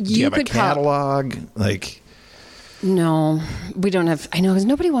 Or do you have a catalog? No, we don't have. I know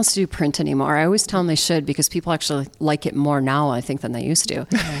nobody wants to do print anymore. I always tell them they should because people actually like it more now, I think, than they used to.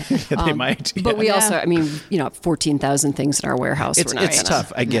 They might. Yeah. But we also, 14,000 things in our warehouse. It's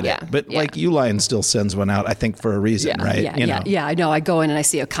tough. I get it. But like Uline still sends one out, I think, for a reason, right? Yeah, I know. I go in and I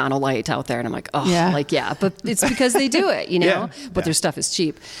see a Econo light out there and I'm like, but it's because they do it, but their stuff is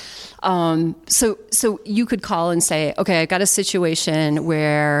cheap. So you could call and say, okay, I got a situation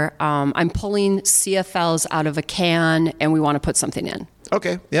where I'm pulling CFLs out of a can and we want to put something in.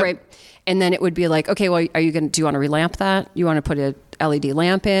 Okay. Yep. Right. And then it would be like, okay, well, do you want to relamp that? You want to put a LED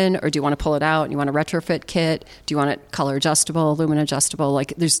lamp in, or do you want to pull it out and you want a retrofit kit? Do you want it color adjustable, lumen adjustable?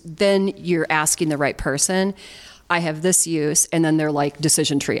 Like then you're asking the right person. I have this use, and then they're like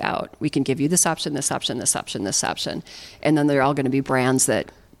decision tree out. We can give you this option, this option, this option, this option. And then they're all going to be brands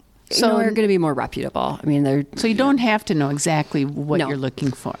that are going to be more reputable. I mean, they're so you don't have to know exactly what No. you're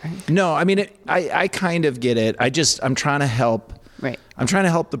looking for. No, I mean, I kind of get it. I'm trying to help. Right. I'm trying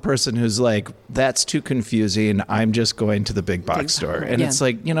to help the person who's like, that's too confusing. I'm just going to the big box store. And it's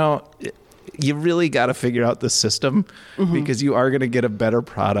like, you really got to figure out the system because you are going to get a better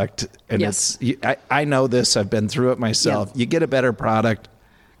product. And I know this. I've been through it myself. You get a better product.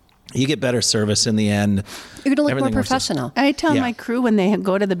 You get better service in the end. You're going to look more professional. I tell my crew when they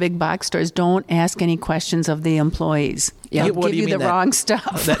go to the big box stores, don't ask any questions of the employees. Yeah. They'll What give do you you the mean wrong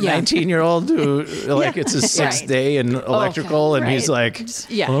stuff. That 19-year-old who, like, it's his sixth day in electrical, and he's like,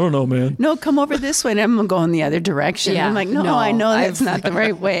 I don't know, man. No, come over this way, and I'm going the other direction. Yeah. I'm like, no, I know that's not the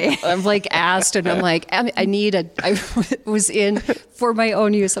right way. I've like asked, and I'm like, I was in for my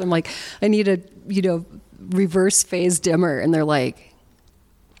own use, and I'm like, I need a, reverse phase dimmer, and they're like,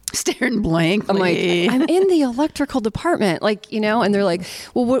 staring blankly. I'm like, I'm in the electrical department, and they're like,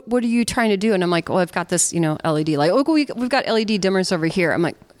 well, what are you trying to do? And I'm like, well, I've got this, LED light. Oh, we've got LED dimmers over here. I'm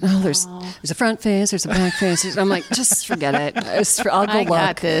like, oh, there's a front phase, there's a back phase. I'm like, just forget it. I'll go I look.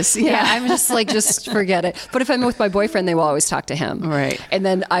 got this. Yeah. I'm just like, just forget it. But if I'm with my boyfriend, they will always talk to him. Right. And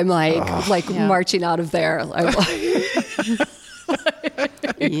then I'm like marching out of there. I'm like,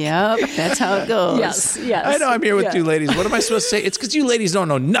 Yep, that's how it goes. yes. I know I'm here with two ladies. What am I supposed to say? It's because you ladies don't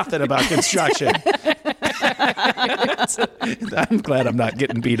know nothing about construction. I'm glad I'm not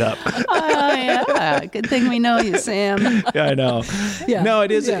getting beat up. Yeah. Good thing we know you, Sam. Yeah, I know. Yeah. No,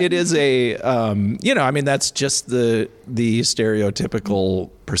 it is. Yeah. It is a. I mean, that's just the stereotypical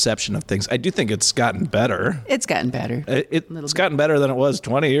perception of things. I do think it's gotten better. It's gotten better. It's gotten better than it was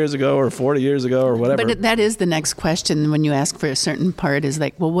 20 years ago or 40 years ago or whatever. But that is the next question when you ask for a certain part is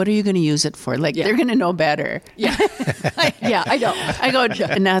like, well, what are you going to use it for? Like, they're going to know better. Yeah. Yeah, I know. I go,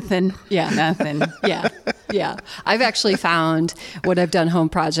 nothing. Yeah. Nothing. Yeah. Yeah. I've actually found when I've done home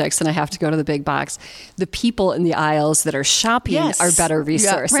projects and I have to go to the big box, the people in the aisles that are shopping are better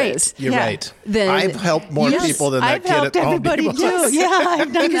resources. Yeah, right. You're right. Then- I've helped more people than that I've kid helped at Home everybody Depot. too. Yeah,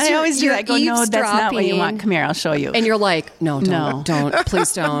 I've done that. I always do. you're I go, no, that's not what you want. eavesdropping. Come here, I'll show you. And you're like, no,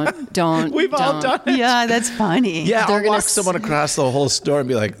 please don't. We've all don't. done it. Yeah, that's funny. Yeah, They're I'll gonna walk someone across the whole store and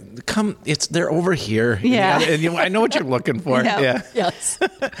be like, "Come, they're over here." Yeah. and I know what you're looking for. Yeah. Yeah. Yes.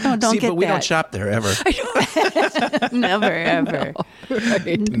 No, don't See, get but we that. don't shop there ever. Never, ever.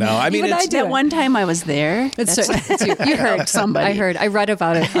 No, I mean, Even I it's do. That one time I was there. It's you heard somebody. I heard. I read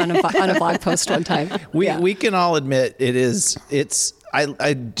about it on a blog post one time. we can all admit it's.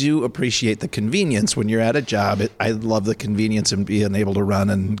 I do appreciate the convenience when you're at a job. I love the convenience and being able to run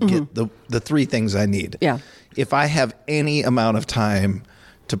and get the three things I need. Yeah. If I have any amount of time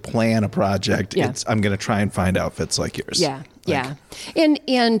to plan a project, I'm going to try and find outfits like yours. Yeah. Yeah. And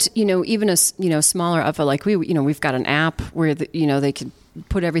even a smaller outfit like we've got an app where they can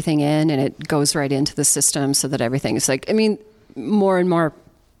put everything in and it goes right into the system so that everything is like, I mean, more and more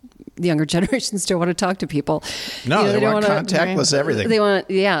the younger generations don't want to talk to people. No, they want contactless everything. They want,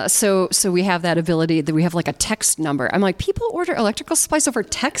 So we have that ability that we have like a text number. I'm like, people order electrical supplies over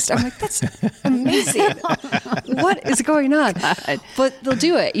text. I'm like, that's amazing. What is going on? But they'll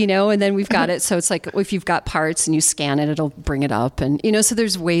do it, and then we've got it. So it's like if you've got parts and you scan it, it'll bring it up, and so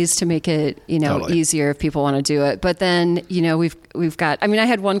there's ways to make it Totally. easier if people want to do it. But then we've got. I mean, I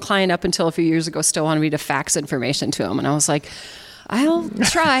had one client up until a few years ago still wanted me to fax information to him, and I was like, I'll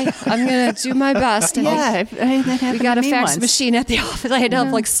try. I'm going to do my best. And Yeah, that happened we got to a me fax once. machine at the office. I had to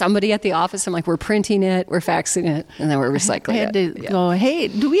have like somebody at the office. I'm like, we're printing it, we're faxing it, and then we're recycling I had it. to go, hey,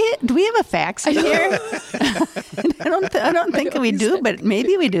 do we have a fax in here? I don't think we do, but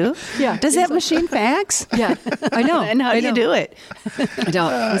maybe we do. Yeah, Does that machine fax? Yeah, I know. And how do you do it? I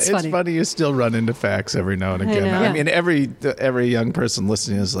don't. It's funny. You still run into fax every now and again. know. I mean, every young person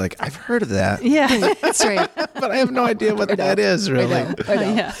listening is like, I've heard of that, Yeah. That's right. but I have no idea what that is really. I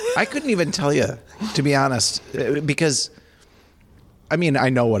know. Yeah. I couldn't even tell you, to be honest, because I mean, I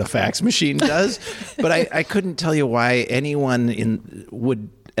know what a fax machine does, but I couldn't tell you why anyone would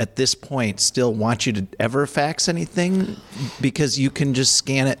at this point still want you to ever fax anything, because you can just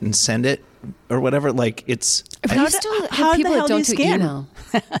scan it and send it or whatever. Like it's. But you still have people that don't do email.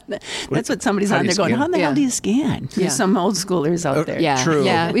 That's what somebody's How on do you there going, scan? how the hell do you scan? Yeah. There's some old schoolers out there. Yeah, True.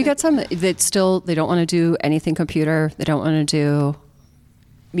 Yeah, we got some that still they don't want to do anything computer. They don't want to do.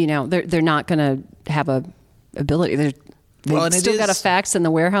 They're not going to have a ability. They've Well, and it still got a is- fax in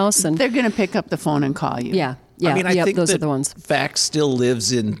the warehouse, and They're going to pick up the phone and call you. yeah. Yeah, I mean, I think those that are the ones. fax still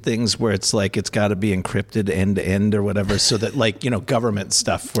lives in things where it's like it's got to be encrypted end to end or whatever, so that like, government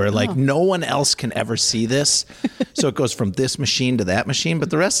stuff where like no one else can ever see this. So it goes from this machine to that machine,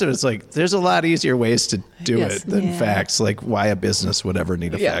 but the rest of it's like there's a lot easier ways to do it than fax. Like why a business would ever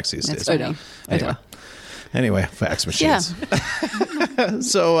need a fax these days. I know. Anyway, fax machines. Yeah.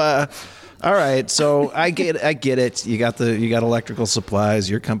 So. All right, so I get it. You got electrical supplies.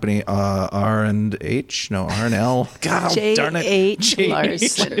 Your company, R&H, no R&L. God, darn it, J.H.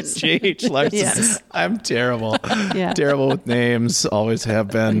 Larson. J.H. Larson. Yes. I'm terrible. Terrible with names. Always have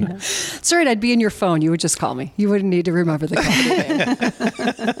been. That's right. I'd be in your phone. You would just call me. You wouldn't need to remember the company name.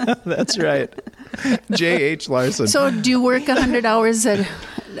 That's right. J.H. Larson. So, do you work 100 hours a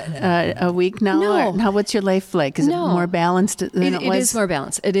week now? No. What's your life like? Is it more balanced than it was? It is more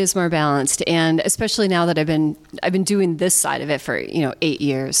balanced. It is more balanced, and especially now that I've been doing this side of it for 8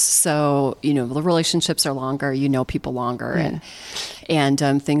 years. So the relationships are longer. People longer,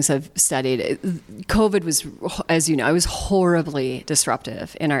 and things have steadied. COVID was, as you know, it was horribly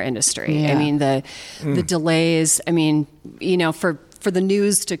disruptive in our industry. Yeah. I mean the delays. I mean for the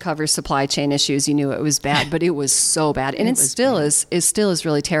news to cover supply chain issues, you knew it was bad, but it was so bad, and it still is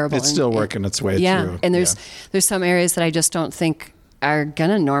really terrible. It's still working its way through. Yeah, and there's some areas that I just don't think are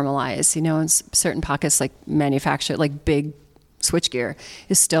gonna normalize. In certain pockets, like manufacture, like big switchgear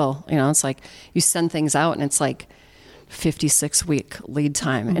is still. It's like you send things out, and it's like 56-week lead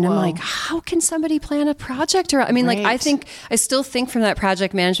time, and I'm like, how can somebody plan a project? Or I still think from that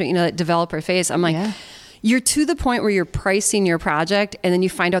project management, that developer phase, I'm like. You're to the point where you're pricing your project, and then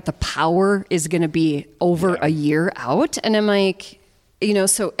you find out the power is going to be over a year out. And I'm like,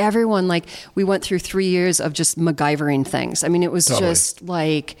 so everyone, we went through 3 years of just MacGyvering things. I mean, it was just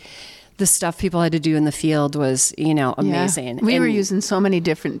like the stuff people had to do in the field was, amazing. We were using so many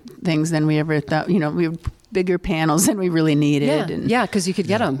different things than we ever thought, we were bigger panels than we really needed. Because you could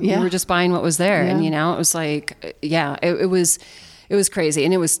get them. Yeah. You were just buying what was there. And, it was like, it was crazy.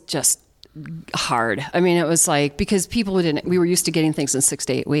 And it was just hard. I mean, it was like, because we were used to getting things in 6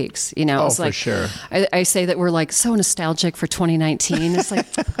 to 8 weeks, it was for sure. I say that we're like so nostalgic for 2019. It's like,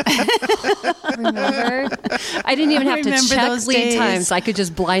 remember? I didn't even have to check lead times. I could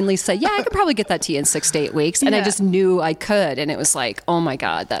just blindly say, I could probably get that to you in 6 to 8 weeks. And I just knew I could. And it was like, oh my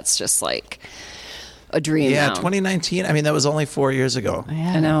God, that's just like a dream. Yeah, now. 2019. I mean, that was only 4 years ago.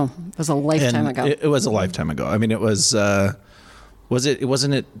 Yeah. I know. It was a lifetime ago. It was a lifetime ago. I mean, it was, was it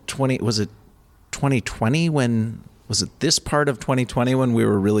 2020 when, was it this part of 2020 when we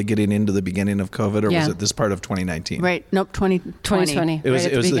were really getting into the beginning of COVID, or was it this part of 2019? Right. Nope. 2020. It was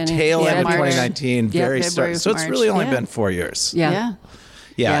the tail end of 2019. Very start. So it's really only been 4 years. Yeah.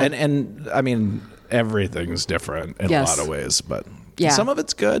 And I mean, everything's different in a lot of ways, but some of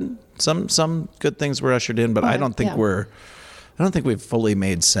it's good. Some good things were ushered in, but I don't think we've fully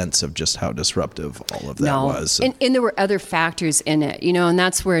made sense of just how disruptive all of that was. And there were other factors in it, and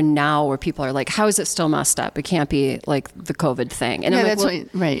that's where people are like, how is it still messed up? It can't be like the COVID thing. And I'm like,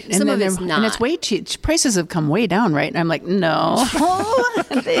 that's right. Some of it's not. And it's way cheap. Prices have come way down, right? And I'm like, no,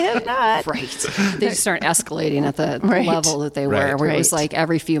 they have not. Right. They just aren't escalating at the level that they were, where it was like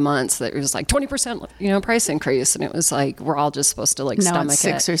every few months that it was like 20%, price increase. And it was like, we're all just supposed to now stomach it's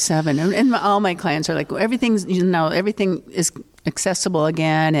 6 or 7. And all my clients are like, everything is accessible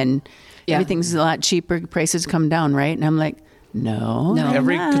again, and everything's a lot cheaper. Prices come down, right? And I'm like, no.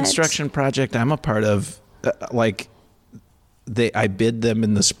 Every construction project I'm a part of, I bid them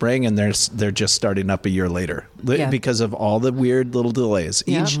in the spring, and they're just starting up a year later because of all the weird little delays.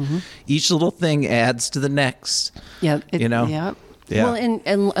 Each little thing adds to the next. Yep. Yeah. Well, and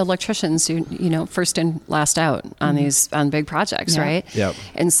electricians, first in, last out on big projects, right? Yep.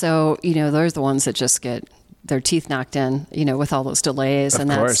 And so, those are the ones that just get their teeth knocked in, with all those delays. Of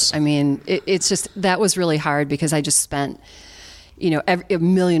course. I mean, it's just, that was really hard because I just spent, a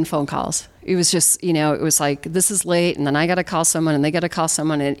million phone calls. It was just, it was like, this is late, and then I got to call someone, and they got to call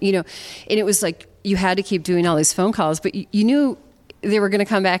someone, and, and it was like, you had to keep doing all these phone calls, but you knew they were going to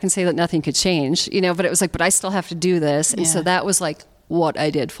come back and say that nothing could change, but it was like, but I still have to do this. And so that was like what I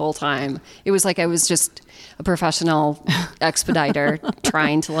did full time. It was like I was just a professional expediter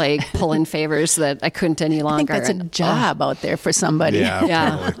trying to pull in favors that I couldn't any longer. I think that's a job out there for somebody. Yeah.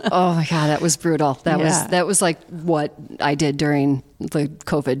 Totally. Oh my God, that was brutal. That was like what I did during the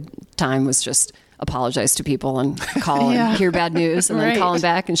COVID time, was just apologize to people and call and hear bad news, and then call them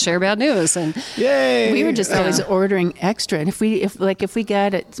back and share bad news. And yay! We were just always ordering extra. And if we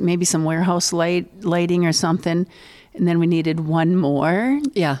got it, maybe some warehouse lighting or something, and then we needed one more.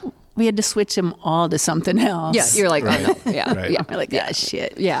 Yeah. We had to switch them all to something else. Yeah, you're like, oh no, Right. yeah. We're like,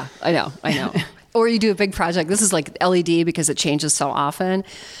 shit. Yeah, I know. Or you do a big project. This is like LED because it changes so often,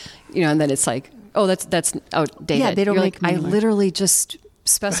 and then it's like, oh, that's outdated. Yeah, they don't You're make like, I them literally just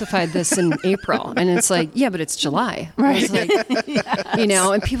specified this in April, and it's like, yeah, but it's July, right? It's like,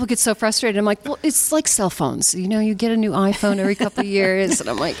 and people get so frustrated. I'm like, well, it's like cell phones. You get a new iPhone every couple of years, and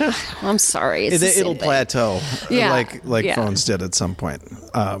I'm like, oh, I'm sorry, it'll plateau, like phones did at some point.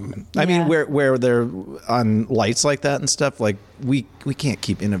 I mean, where they're on lights like that and stuff, like we can't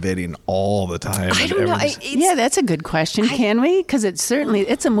keep innovating all the time. I don't know. That's a good question. Can we? Because it's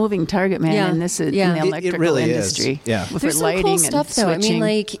a moving target, man. And this is in the electrical really industry. Is. Yeah, with there's some lighting cool stuff and though. switching. I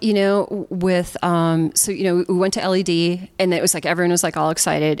mean, like with we went to LED, and it was like everyone was like all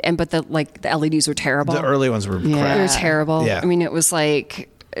excited, but the LEDs were terrible. The early ones were crap. They were terrible. Yeah. I mean, it was like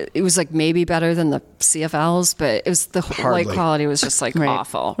maybe better than the CFLs, but it was the light quality was just like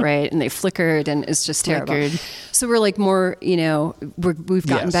awful, right? And they flickered, and it's just terrible. So we're like more, we've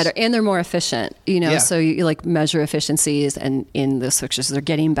gotten better, and they're more efficient, So you like measure efficiencies, and in the fixtures they're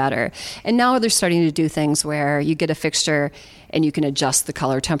getting better. And now they're starting to do things where you get a fixture and you can adjust the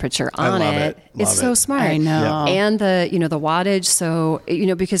color temperature on it. It's so smart. I know. Yeah. And the the wattage. So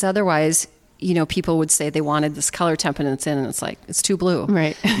because otherwise, people would say they wanted this color temp and it's in, and it's like, it's too blue.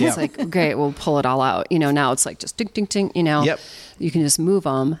 Right. It's like, great, we'll pull it all out. Now it's like just ding, ding, ding, Yep. You can just move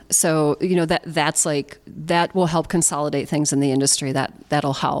them. So, that's like, that will help consolidate things in the industry.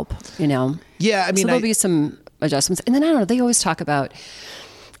 That'll help, Yeah, I mean, so there'll be some adjustments. And then, I don't know, they always talk about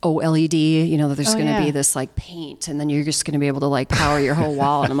OLED, that there's going to be this like paint, and then you're just going to be able to like power your whole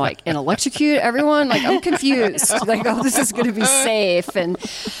wall. And I'm like, and electrocute everyone? Like, I'm confused. Like, oh, this is going to be safe. And,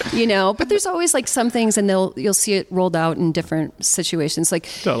 but there's always like some things, and you'll see it rolled out in different situations. Like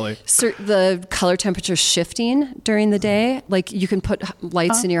totally the color temperature shifting during the day. Like you can put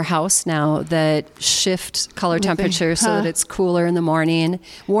lights in your house now that shift color temperature so that it's cooler in the morning,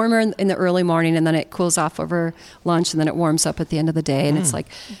 warmer in the early morning, and then it cools off over lunch, and then it warms up at the end of the day. And it's like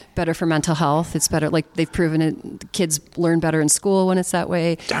better for mental health. It's better. Like they've proven it. Kids learn better in school when it's that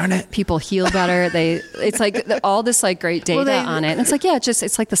way. Darn it. People heal better. It's like all this like great data on it. And it's like,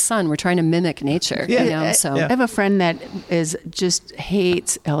 it's like the sun. We're trying to mimic nature. Yeah. So I have a friend that just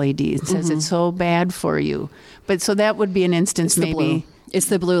hates LEDs and says it's so bad for you. But so that would be an instance maybe. It's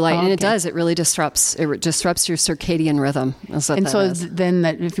the blue light, and it does. It really disrupts your circadian rhythm. Then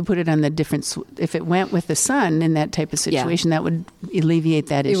that if you put it on if it went with the sun in that type of situation, that would alleviate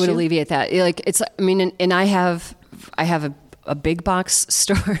that issue. It would alleviate that. Like and I have a big box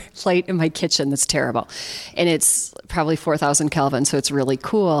store light in my kitchen that's terrible, and it's probably 4,000 Kelvin, so it's really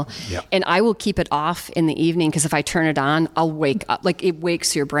cool. Yep. And I will keep it off in the evening because if I turn it on, I'll wake up. Like it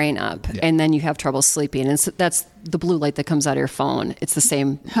wakes your brain up, and then you have trouble sleeping. And that's the blue light that comes out of your phone. It's the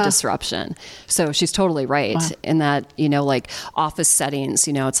same disruption. So she's totally right in that. Like office settings,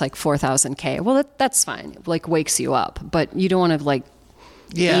 it's like 4,000 K. Well, that's fine. Like wakes you up, but you don't want to like.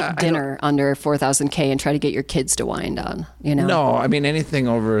 Eat dinner under 4,000 K and try to get your kids to wind on, No, I mean anything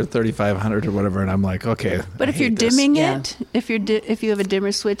over 3,500 or whatever, and I'm like, okay. But if you're dimming it, if you have a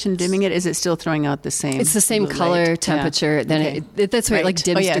dimmer switch and dimming it, is it still throwing out the same? It's the same color temperature. Yeah. Then that's why it like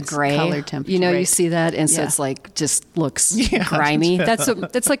dims to gray. Color temperature. You see that, and so it's like just looks grimy.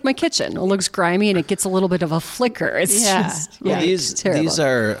 That's like my kitchen. It looks grimy and it gets a little bit of a flicker. It's just these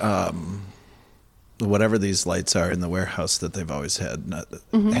are. Whatever these lights are in the warehouse that they've always had, not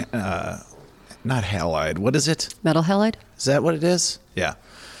halide. What is it? Metal halide? Is that what it is? Yeah.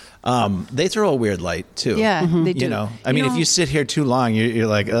 They throw a weird light too. Yeah, they do. If you sit here too long, you're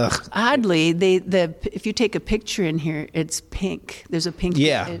like, ugh. Oddly, if you take a picture in here, it's pink. There's a pink.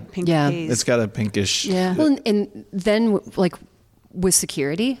 Pink haze. It's got a pinkish. Yeah. Well, and then like with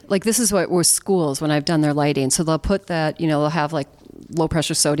security, like this is what with schools when I've done their lighting. So they'll put that, they'll have like low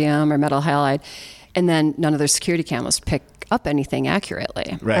pressure sodium or metal halide. And then none of their security cameras pick up anything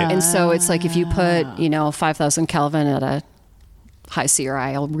accurately. Right. And so it's like if you put, 5,000 Kelvin at a high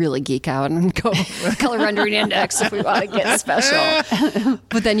CRI, I'll really geek out and go color rendering index if we want to get special.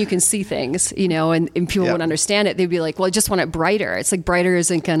 But then you can see things, and people wouldn't understand it. They'd be like, well, I just want it brighter. It's like brighter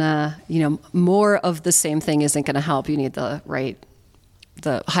isn't going to, more of the same thing isn't going to help. You need the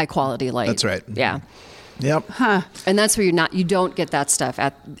high quality light. That's right. Yeah. Yep. Huh. And that's where you don't get that stuff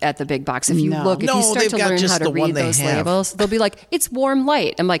at the big box. If you if you start to learn how to read those labels, they'll be like, it's warm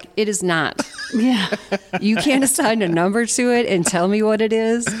light. I'm like, it is not. Yeah. You can't assign a number to it and tell me what it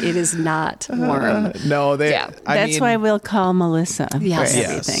is. It is not warm. No, that's why we'll call Melissa for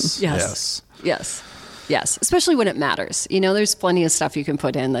everything. Yes. Especially when it matters. There's plenty of stuff you can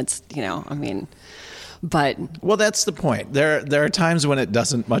put in that's, But well, that's the point. There are times when it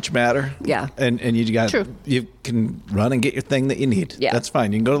doesn't much matter. Yeah. And you can run and get your thing that you need. Yeah. That's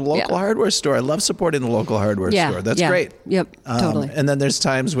fine. You can go to the local hardware store. I love supporting the local hardware store. That's great. Yep. Totally. And then there's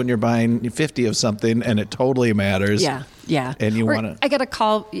times when you're buying 50 of something and it totally matters. Yeah. Yeah. And you want to. I got a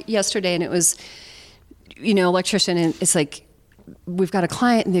call yesterday and it was, electrician, and it's like, we've got a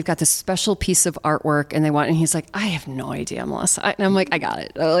client and they've got this special piece of artwork and he's like, I have no idea, Melissa. And I'm like, I got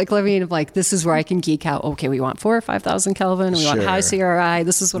it. This is where I can geek out. Okay, we want 4,000 or 5,000 Kelvin. We want high CRI.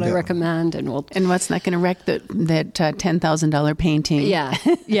 This is what I recommend. And what's not going to wreck that $10,000 painting? Yeah.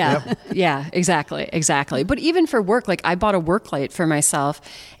 Yeah. Yep. Yeah, exactly. But even for work, like I bought a work light for myself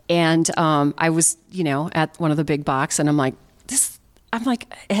and I was, at one of the big box and I'm like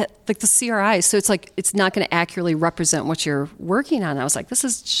the CRI. So it's like, it's not going to accurately represent what you're working on. I was like, this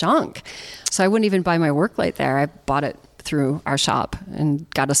is junk. So I wouldn't even buy my work light there. I bought it through our shop and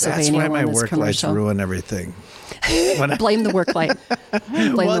got a Sylvania. That's why my work commercial. lights ruin everything. Blame the work light.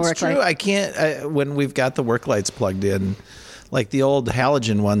 It's true. I can't, when we've got the work lights plugged in, like the old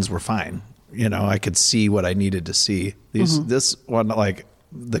halogen ones were fine. I could see what I needed to see. This one, like,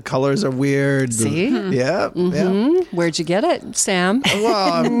 the colors are weird. See? Yeah. Where'd you get it, Sam?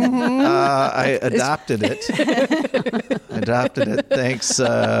 Well, I adopted it. Thanks.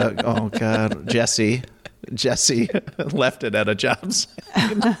 Oh, God. Jesse left it at a job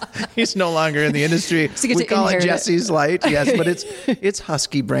site. He's no longer in the industry. So we call it Jesse's Light, yes, but it's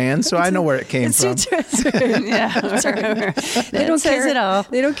Husky brand, so I know where it came from. They don't care at all.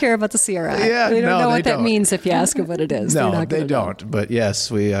 They don't care about the CRI. Yeah, they don't know what that means if you ask them what it is. No, they don't. But yes,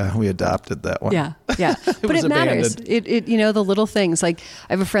 we adopted that one. Yeah. But it matters. It the little things. Like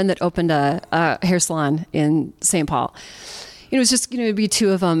I have a friend that opened a hair salon in St. Paul. It was just going to be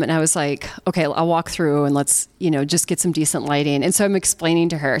two of them. And I was like, okay, I'll walk through and let's, just get some decent lighting. And so I'm explaining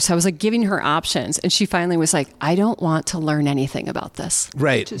to her. So I was like giving her options. And she finally was like, I don't want to learn anything about this.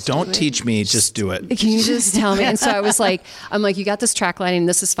 Right. Don't teach me. Just do it. Can you just tell me? And so I was like, you got this track lighting.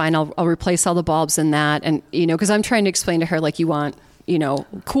 This is fine. I'll replace all the bulbs in that. And, because I'm trying to explain to her, like, you want,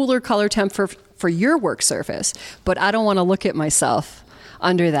 cooler color temp for your work surface. But I don't want to look at myself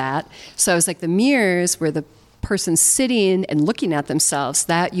under that. So I was like, the mirrors were the person sitting and looking at themselves,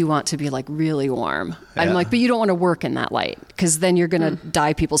 that you want to be like really warm. Yeah. I'm like, but you don't want to work in that light because then you're going to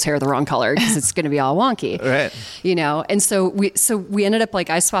dye people's hair the wrong color because it's going to be all wonky. Right. And so we ended up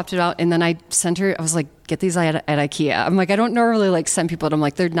like, I swapped it out and then I sent her, I was like, get these at IKEA. I'm like, I don't normally like send people, but I'm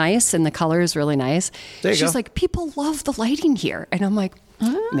like, they're nice and the color is really nice. She's like, people love the lighting here. And I'm like,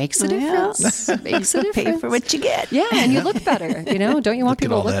 makes a difference. Makes a difference. Pay for what you get. Yeah, and you look better. Don't you want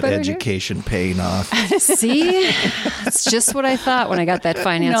people to look better? Look at all that education paying off. See, it's just what I thought when I got that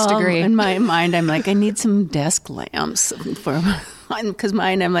finance degree. In my mind, I'm like, I need some desk lamps because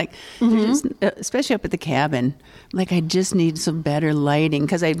mine, I'm like, just, especially up at the cabin, I'm like, I just need some better lighting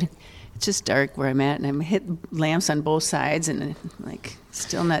because it's just dark where I'm at, and I'm hitting lamps on both sides, and like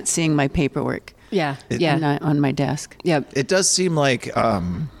still not seeing my paperwork. Yeah, on my desk. Yeah, it does seem like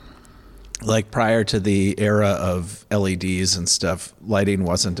prior to the era of LEDs and stuff, lighting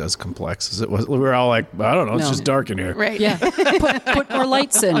wasn't as complex as it was. We were all like, I don't know, it's just dark in here. Right. Yeah. Put more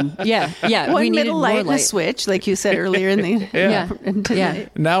lights in. Yeah. One we needed middle more light and a switch, like you said earlier in the Yeah.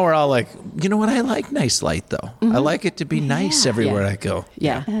 Now we're all like, you know what? I like nice light though. I like it to be nice everywhere I go.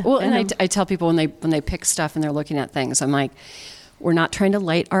 Yeah. Well, and I tell people when they pick stuff and they're looking at things, I'm like, we're not trying to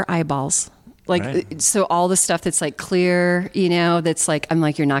light our eyeballs. So all the stuff that's like clear, that's like, I'm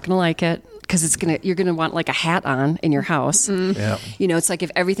like, you're not going to like it because you're going to want like a hat on in your house. Yeah. It's like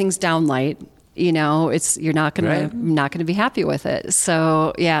if everything's down light, you're not going to be happy with it.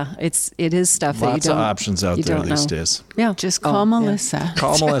 So yeah, it is stuff Lots that you don't. Lots of options out there these days. Yeah. Just call Melissa. Yeah.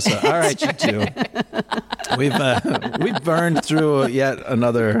 Call Melissa. All right, you two. We've burned through yet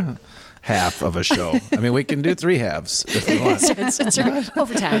another half of a show. I mean, we can do 3 halves if we want. It's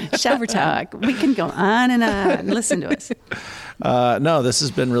overtime. Shower talk. We can go on and on. Listen to us. No, this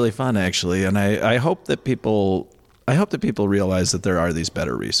has been really fun, actually, and I hope that people realize that there are these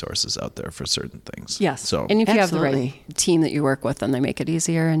better resources out there for certain things. Yes. So, and if you have the right team that you work with, then they make it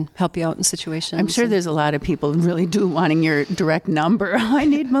easier and help you out in situations. I'm sure there's a lot of people really do wanting your direct number. I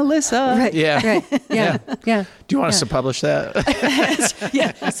need Melissa. Right. Yeah. Right. Yeah. Yeah. Do you want us to publish that?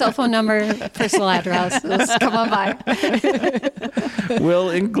 Yeah. Cell phone number, personal address. Let's come on by. We'll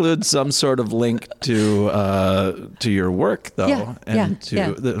include some sort of link to your work, though,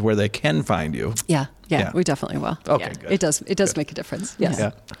 where they can find you. Yeah. Yeah, we definitely will. Okay, good. It does make a difference. Yes.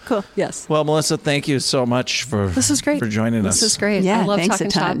 Yeah. Cool. Yes. Well, Melissa, thank you so much for joining us. This is great. Yeah, I love thanks talking a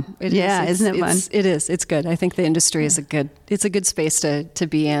ton. shop. Isn't it fun? It is. It's good. I think the industry is a good space to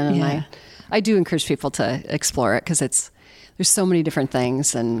be in, and I do encourage people to explore it because there's so many different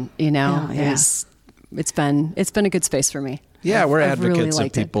things, and it's been a good space for me. Yeah, we're I've advocates really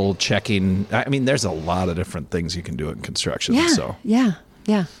of people checking. I mean, there's a lot of different things you can do in construction. Yeah,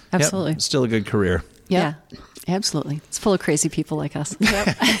 absolutely. Yep, still a good career. Yeah, absolutely. It's full of crazy people like us.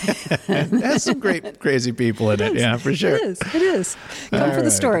 It has some great crazy people in it. Yeah, for sure. It is. Come for the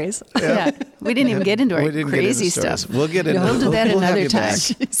stories. Yeah. We didn't even get into our crazy stuff. We'll get into We'll do that we'll another have you time.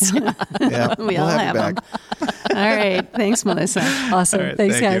 back. Yeah, We all have them. All right. Thanks, Melissa. Awesome. All right,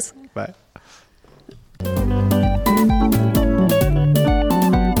 Thanks, thank guys. you. Bye.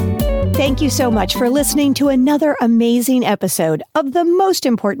 Thank you so much for listening to another amazing episode of the most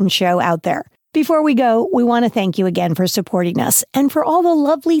important show out there. Before we go, we want to thank you again for supporting us and for all the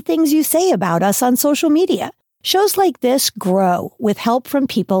lovely things you say about us on social media. Shows like this grow with help from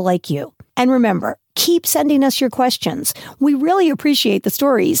people like you. And remember, keep sending us your questions. We really appreciate the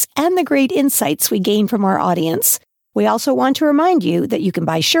stories and the great insights we gain from our audience. We also want to remind you that you can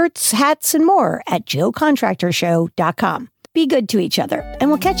buy shirts, hats, and more at joecontractorshow.com. Be good to each other, and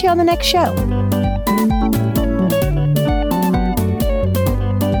we'll catch you on the next show.